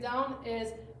break it down,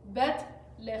 is Bet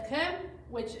Lechem,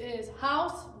 which is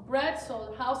house, bread,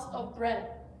 so house of bread.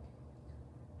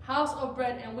 House of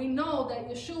bread, and we know that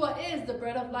Yeshua is the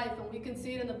bread of life, and we can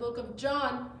see it in the book of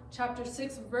John, chapter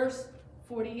 6, verse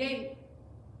 48.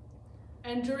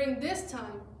 And during this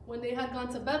time, when they had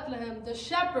gone to Bethlehem, the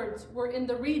shepherds were in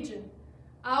the region,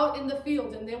 out in the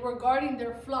field, and they were guarding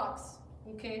their flocks,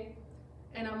 okay?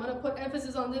 And I'm going to put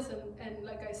emphasis on this, and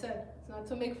like I said, it's not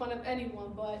to make fun of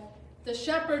anyone, but the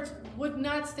shepherds would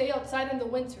not stay outside in the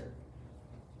winter.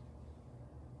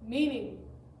 Meaning,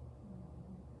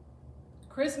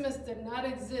 Christmas did not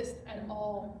exist at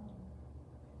all.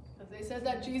 Because they said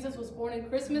that Jesus was born on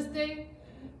Christmas Day.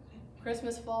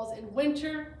 Christmas falls in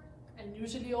winter, and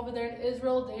usually over there in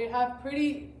Israel, they have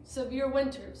pretty severe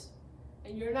winters.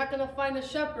 And you're not going to find a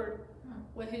shepherd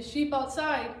with his sheep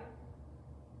outside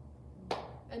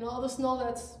and all the snow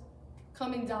that's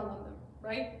coming down on them,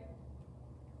 right?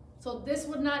 So this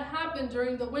would not happen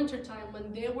during the winter time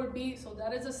when they would be, so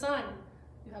that is a sign.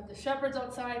 You have the shepherds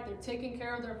outside, they're taking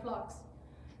care of their flocks.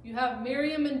 You have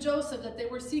Miriam and Joseph, that they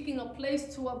were seeking a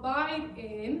place to abide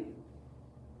in,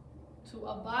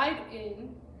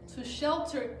 to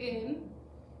shelter in,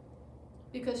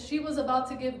 because she was about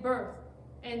to give birth.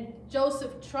 And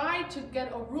Joseph tried to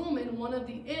get a room in one of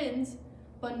the inns,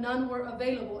 but none were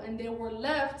available, and they were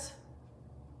left.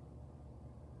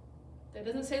 That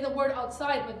doesn't say the word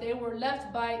outside, but they were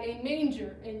left by a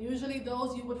manger, and usually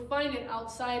those you would find it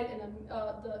outside in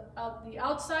the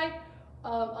outside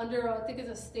under I think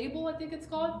it's a stable, I think it's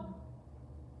called.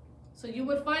 So you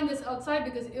would find this outside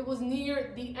because it was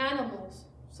near the animals.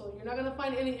 So you're not going to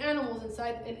find any animals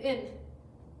inside an inn.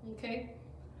 Okay.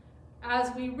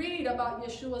 As we read about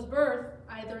Yeshua's birth,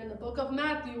 either in the book of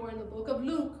Matthew or in the book of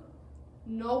Luke,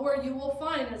 nowhere you will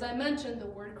find, as I mentioned, the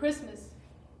word Christmas.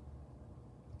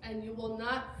 And you will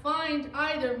not find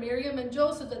either Miriam and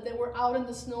Joseph that they were out in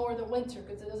the snow or the winter,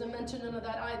 because it doesn't mention none of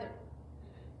that either.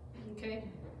 Okay?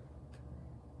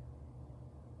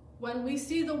 When we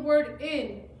see the word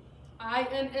in,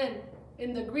 I-N-N,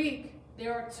 in the Greek,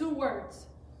 there are two words.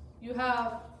 You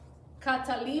have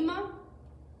katalima,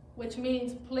 which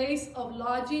means place of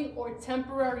lodging or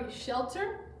temporary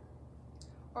shelter.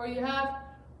 Or you have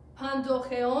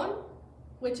pandocheon,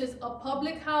 which is a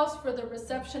public house for the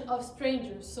reception of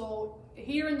strangers. So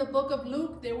here in the book of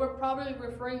Luke, they were probably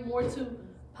referring more to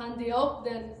pandeo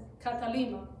than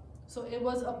katalima. So it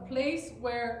was a place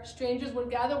where strangers would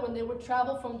gather when they would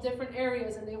travel from different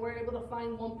areas, and they were able to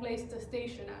find one place to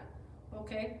station at,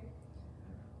 okay?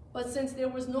 But since there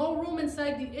was no room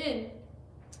inside the inn,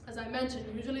 as I mentioned,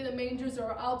 usually the mangers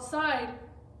are outside,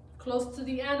 close to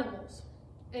the animals.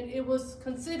 And it was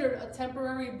considered a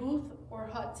temporary booth or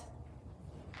hut.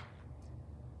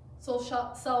 So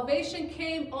salvation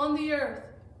came on the earth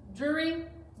during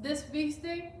this feast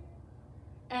day,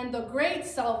 and the great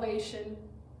salvation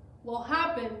will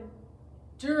happen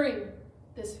during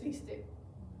this feast day.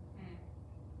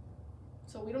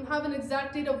 So we don't have an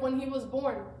exact date of when he was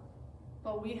born,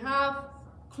 but we have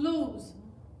clues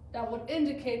that would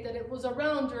indicate that it was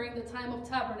around during the time of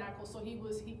tabernacle. So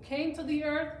he came to the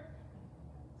earth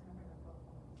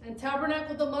and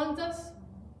tabernacled among us.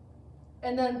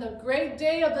 And then the great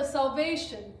day of the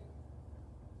salvation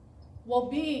will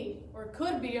be, or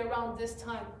could be, around this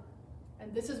time.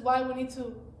 And this is why we need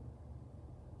to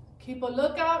keep a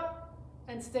lookout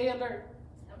and stay alert.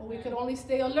 But we could only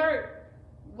stay alert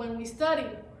when we study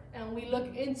and we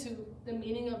look into the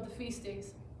meaning of the feast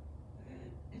days.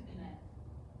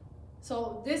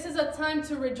 So this is a time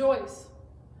to rejoice.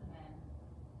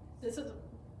 This is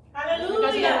Hallelujah. You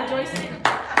guys gotta rejoice. You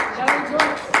gotta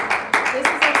rejoice. This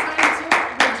is a time to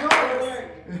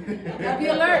rejoice. Be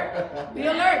alert. Be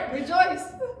alert. Rejoice.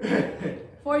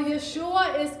 For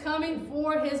Yeshua is coming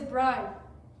for his bride.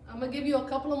 I'm going to give you a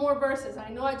couple of more verses. I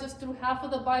know I just threw half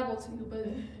of the Bible to you, but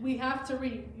we have to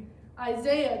read.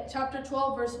 Isaiah chapter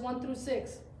 12, verse 1 through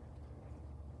 6.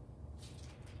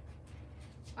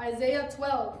 Isaiah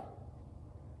 12,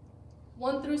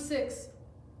 1 through 6.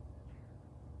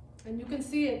 And you can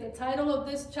see it. The title of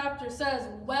this chapter says,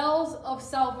 Wells of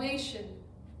Salvation.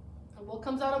 And what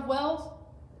comes out of wells?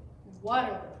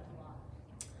 Water.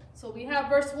 So we have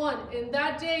verse 1. In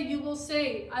that day you will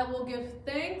say, I will give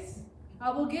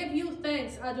you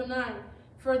thanks, Adonai,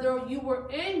 for though you were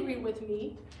angry with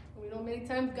me. We know many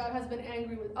times God has been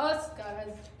angry with us. God has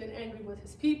been angry with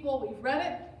his people. We've read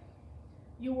it.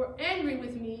 You were angry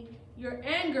with me. Your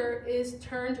anger is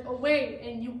turned away,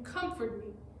 and you comfort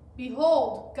me.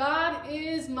 Behold, God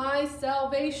is my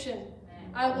salvation.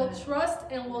 I will trust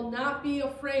and will not be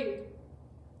afraid.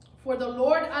 For the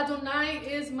Lord Adonai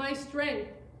is my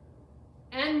strength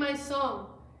and my song.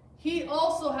 He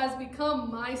also has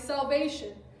become my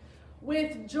salvation.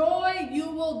 With joy you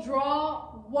will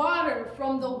draw water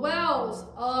from the wells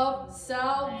of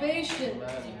salvation.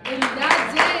 In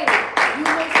that day you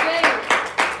will say,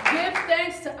 give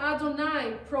thanks to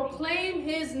Adonai, proclaim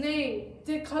his name,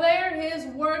 declare his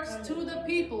works to the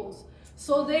peoples,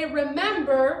 so they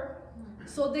remember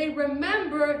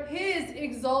his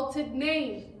exalted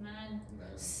name.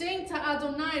 Sing to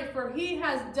Adonai, for he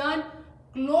has done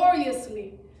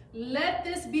gloriously. Let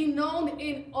this be known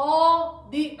in all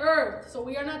the earth. So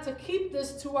we are not to keep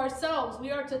this to ourselves.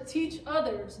 We are to teach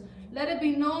others. Let it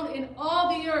be known in all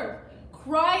the earth.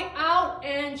 Cry out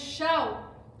and shout.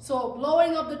 So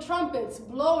blowing of the trumpets,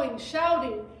 blowing,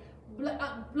 shouting.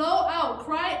 Blow out,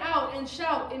 cry out and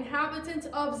shout, inhabitants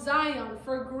of Zion,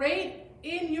 for great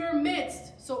in your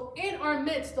midst. So in our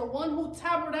midst, the one who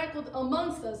tabernacled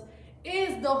amongst us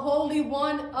is the Holy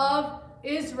One of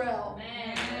Israel.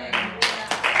 Amen.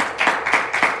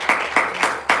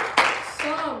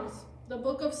 Psalms, the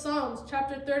book of Psalms,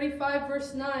 chapter 35,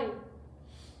 verse 9.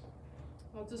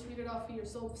 I'll just read it off here.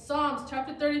 So Psalms,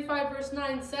 chapter 35, verse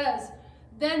 9 says,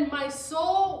 then my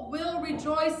soul will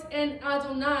rejoice in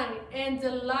Adonai and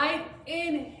delight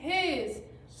in his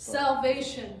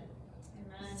salvation.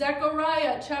 Amen.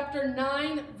 Zechariah, chapter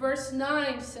 9, verse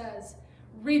 9 says,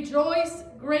 rejoice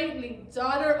greatly,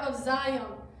 daughter of Zion.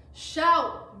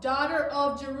 Shout, daughter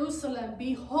of Jerusalem.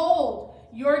 Behold,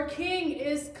 your king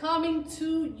is coming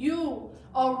to you,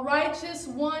 a righteous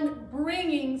one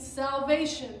bringing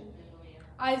salvation.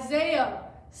 Isaiah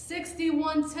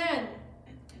 61:10.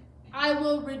 I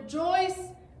will rejoice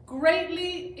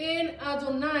greatly in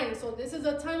Adonai. So this is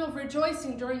a time of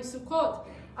rejoicing during Sukkot.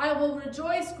 I will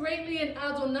rejoice greatly in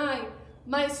Adonai.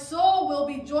 My soul will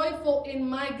be joyful in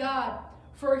my God,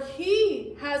 for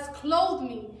he has clothed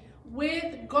me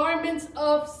with garments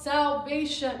of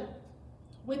salvation.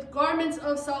 With garments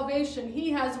of salvation.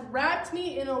 He has wrapped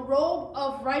me in a robe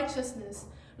of righteousness,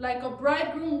 like a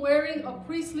bridegroom wearing a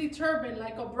priestly turban,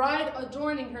 like a bride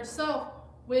adorning herself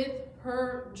with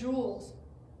her jewels.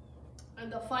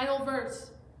 And the final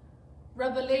verse,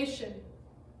 Revelation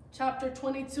chapter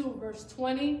 22, verse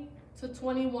 20 to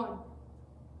 21.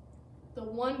 The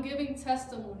one giving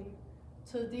testimony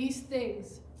to these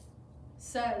things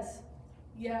says,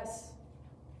 yes,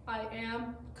 I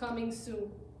am coming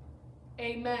soon.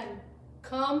 Amen.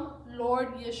 Come,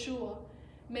 Lord Yeshua.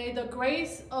 May the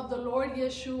grace of the Lord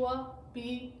Yeshua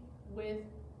be with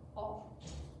all.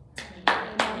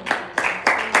 Amen.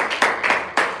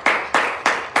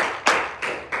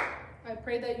 I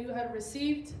pray that you have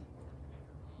received.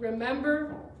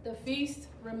 Remember the feast.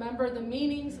 Remember the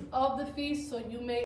meanings of the feast, so you may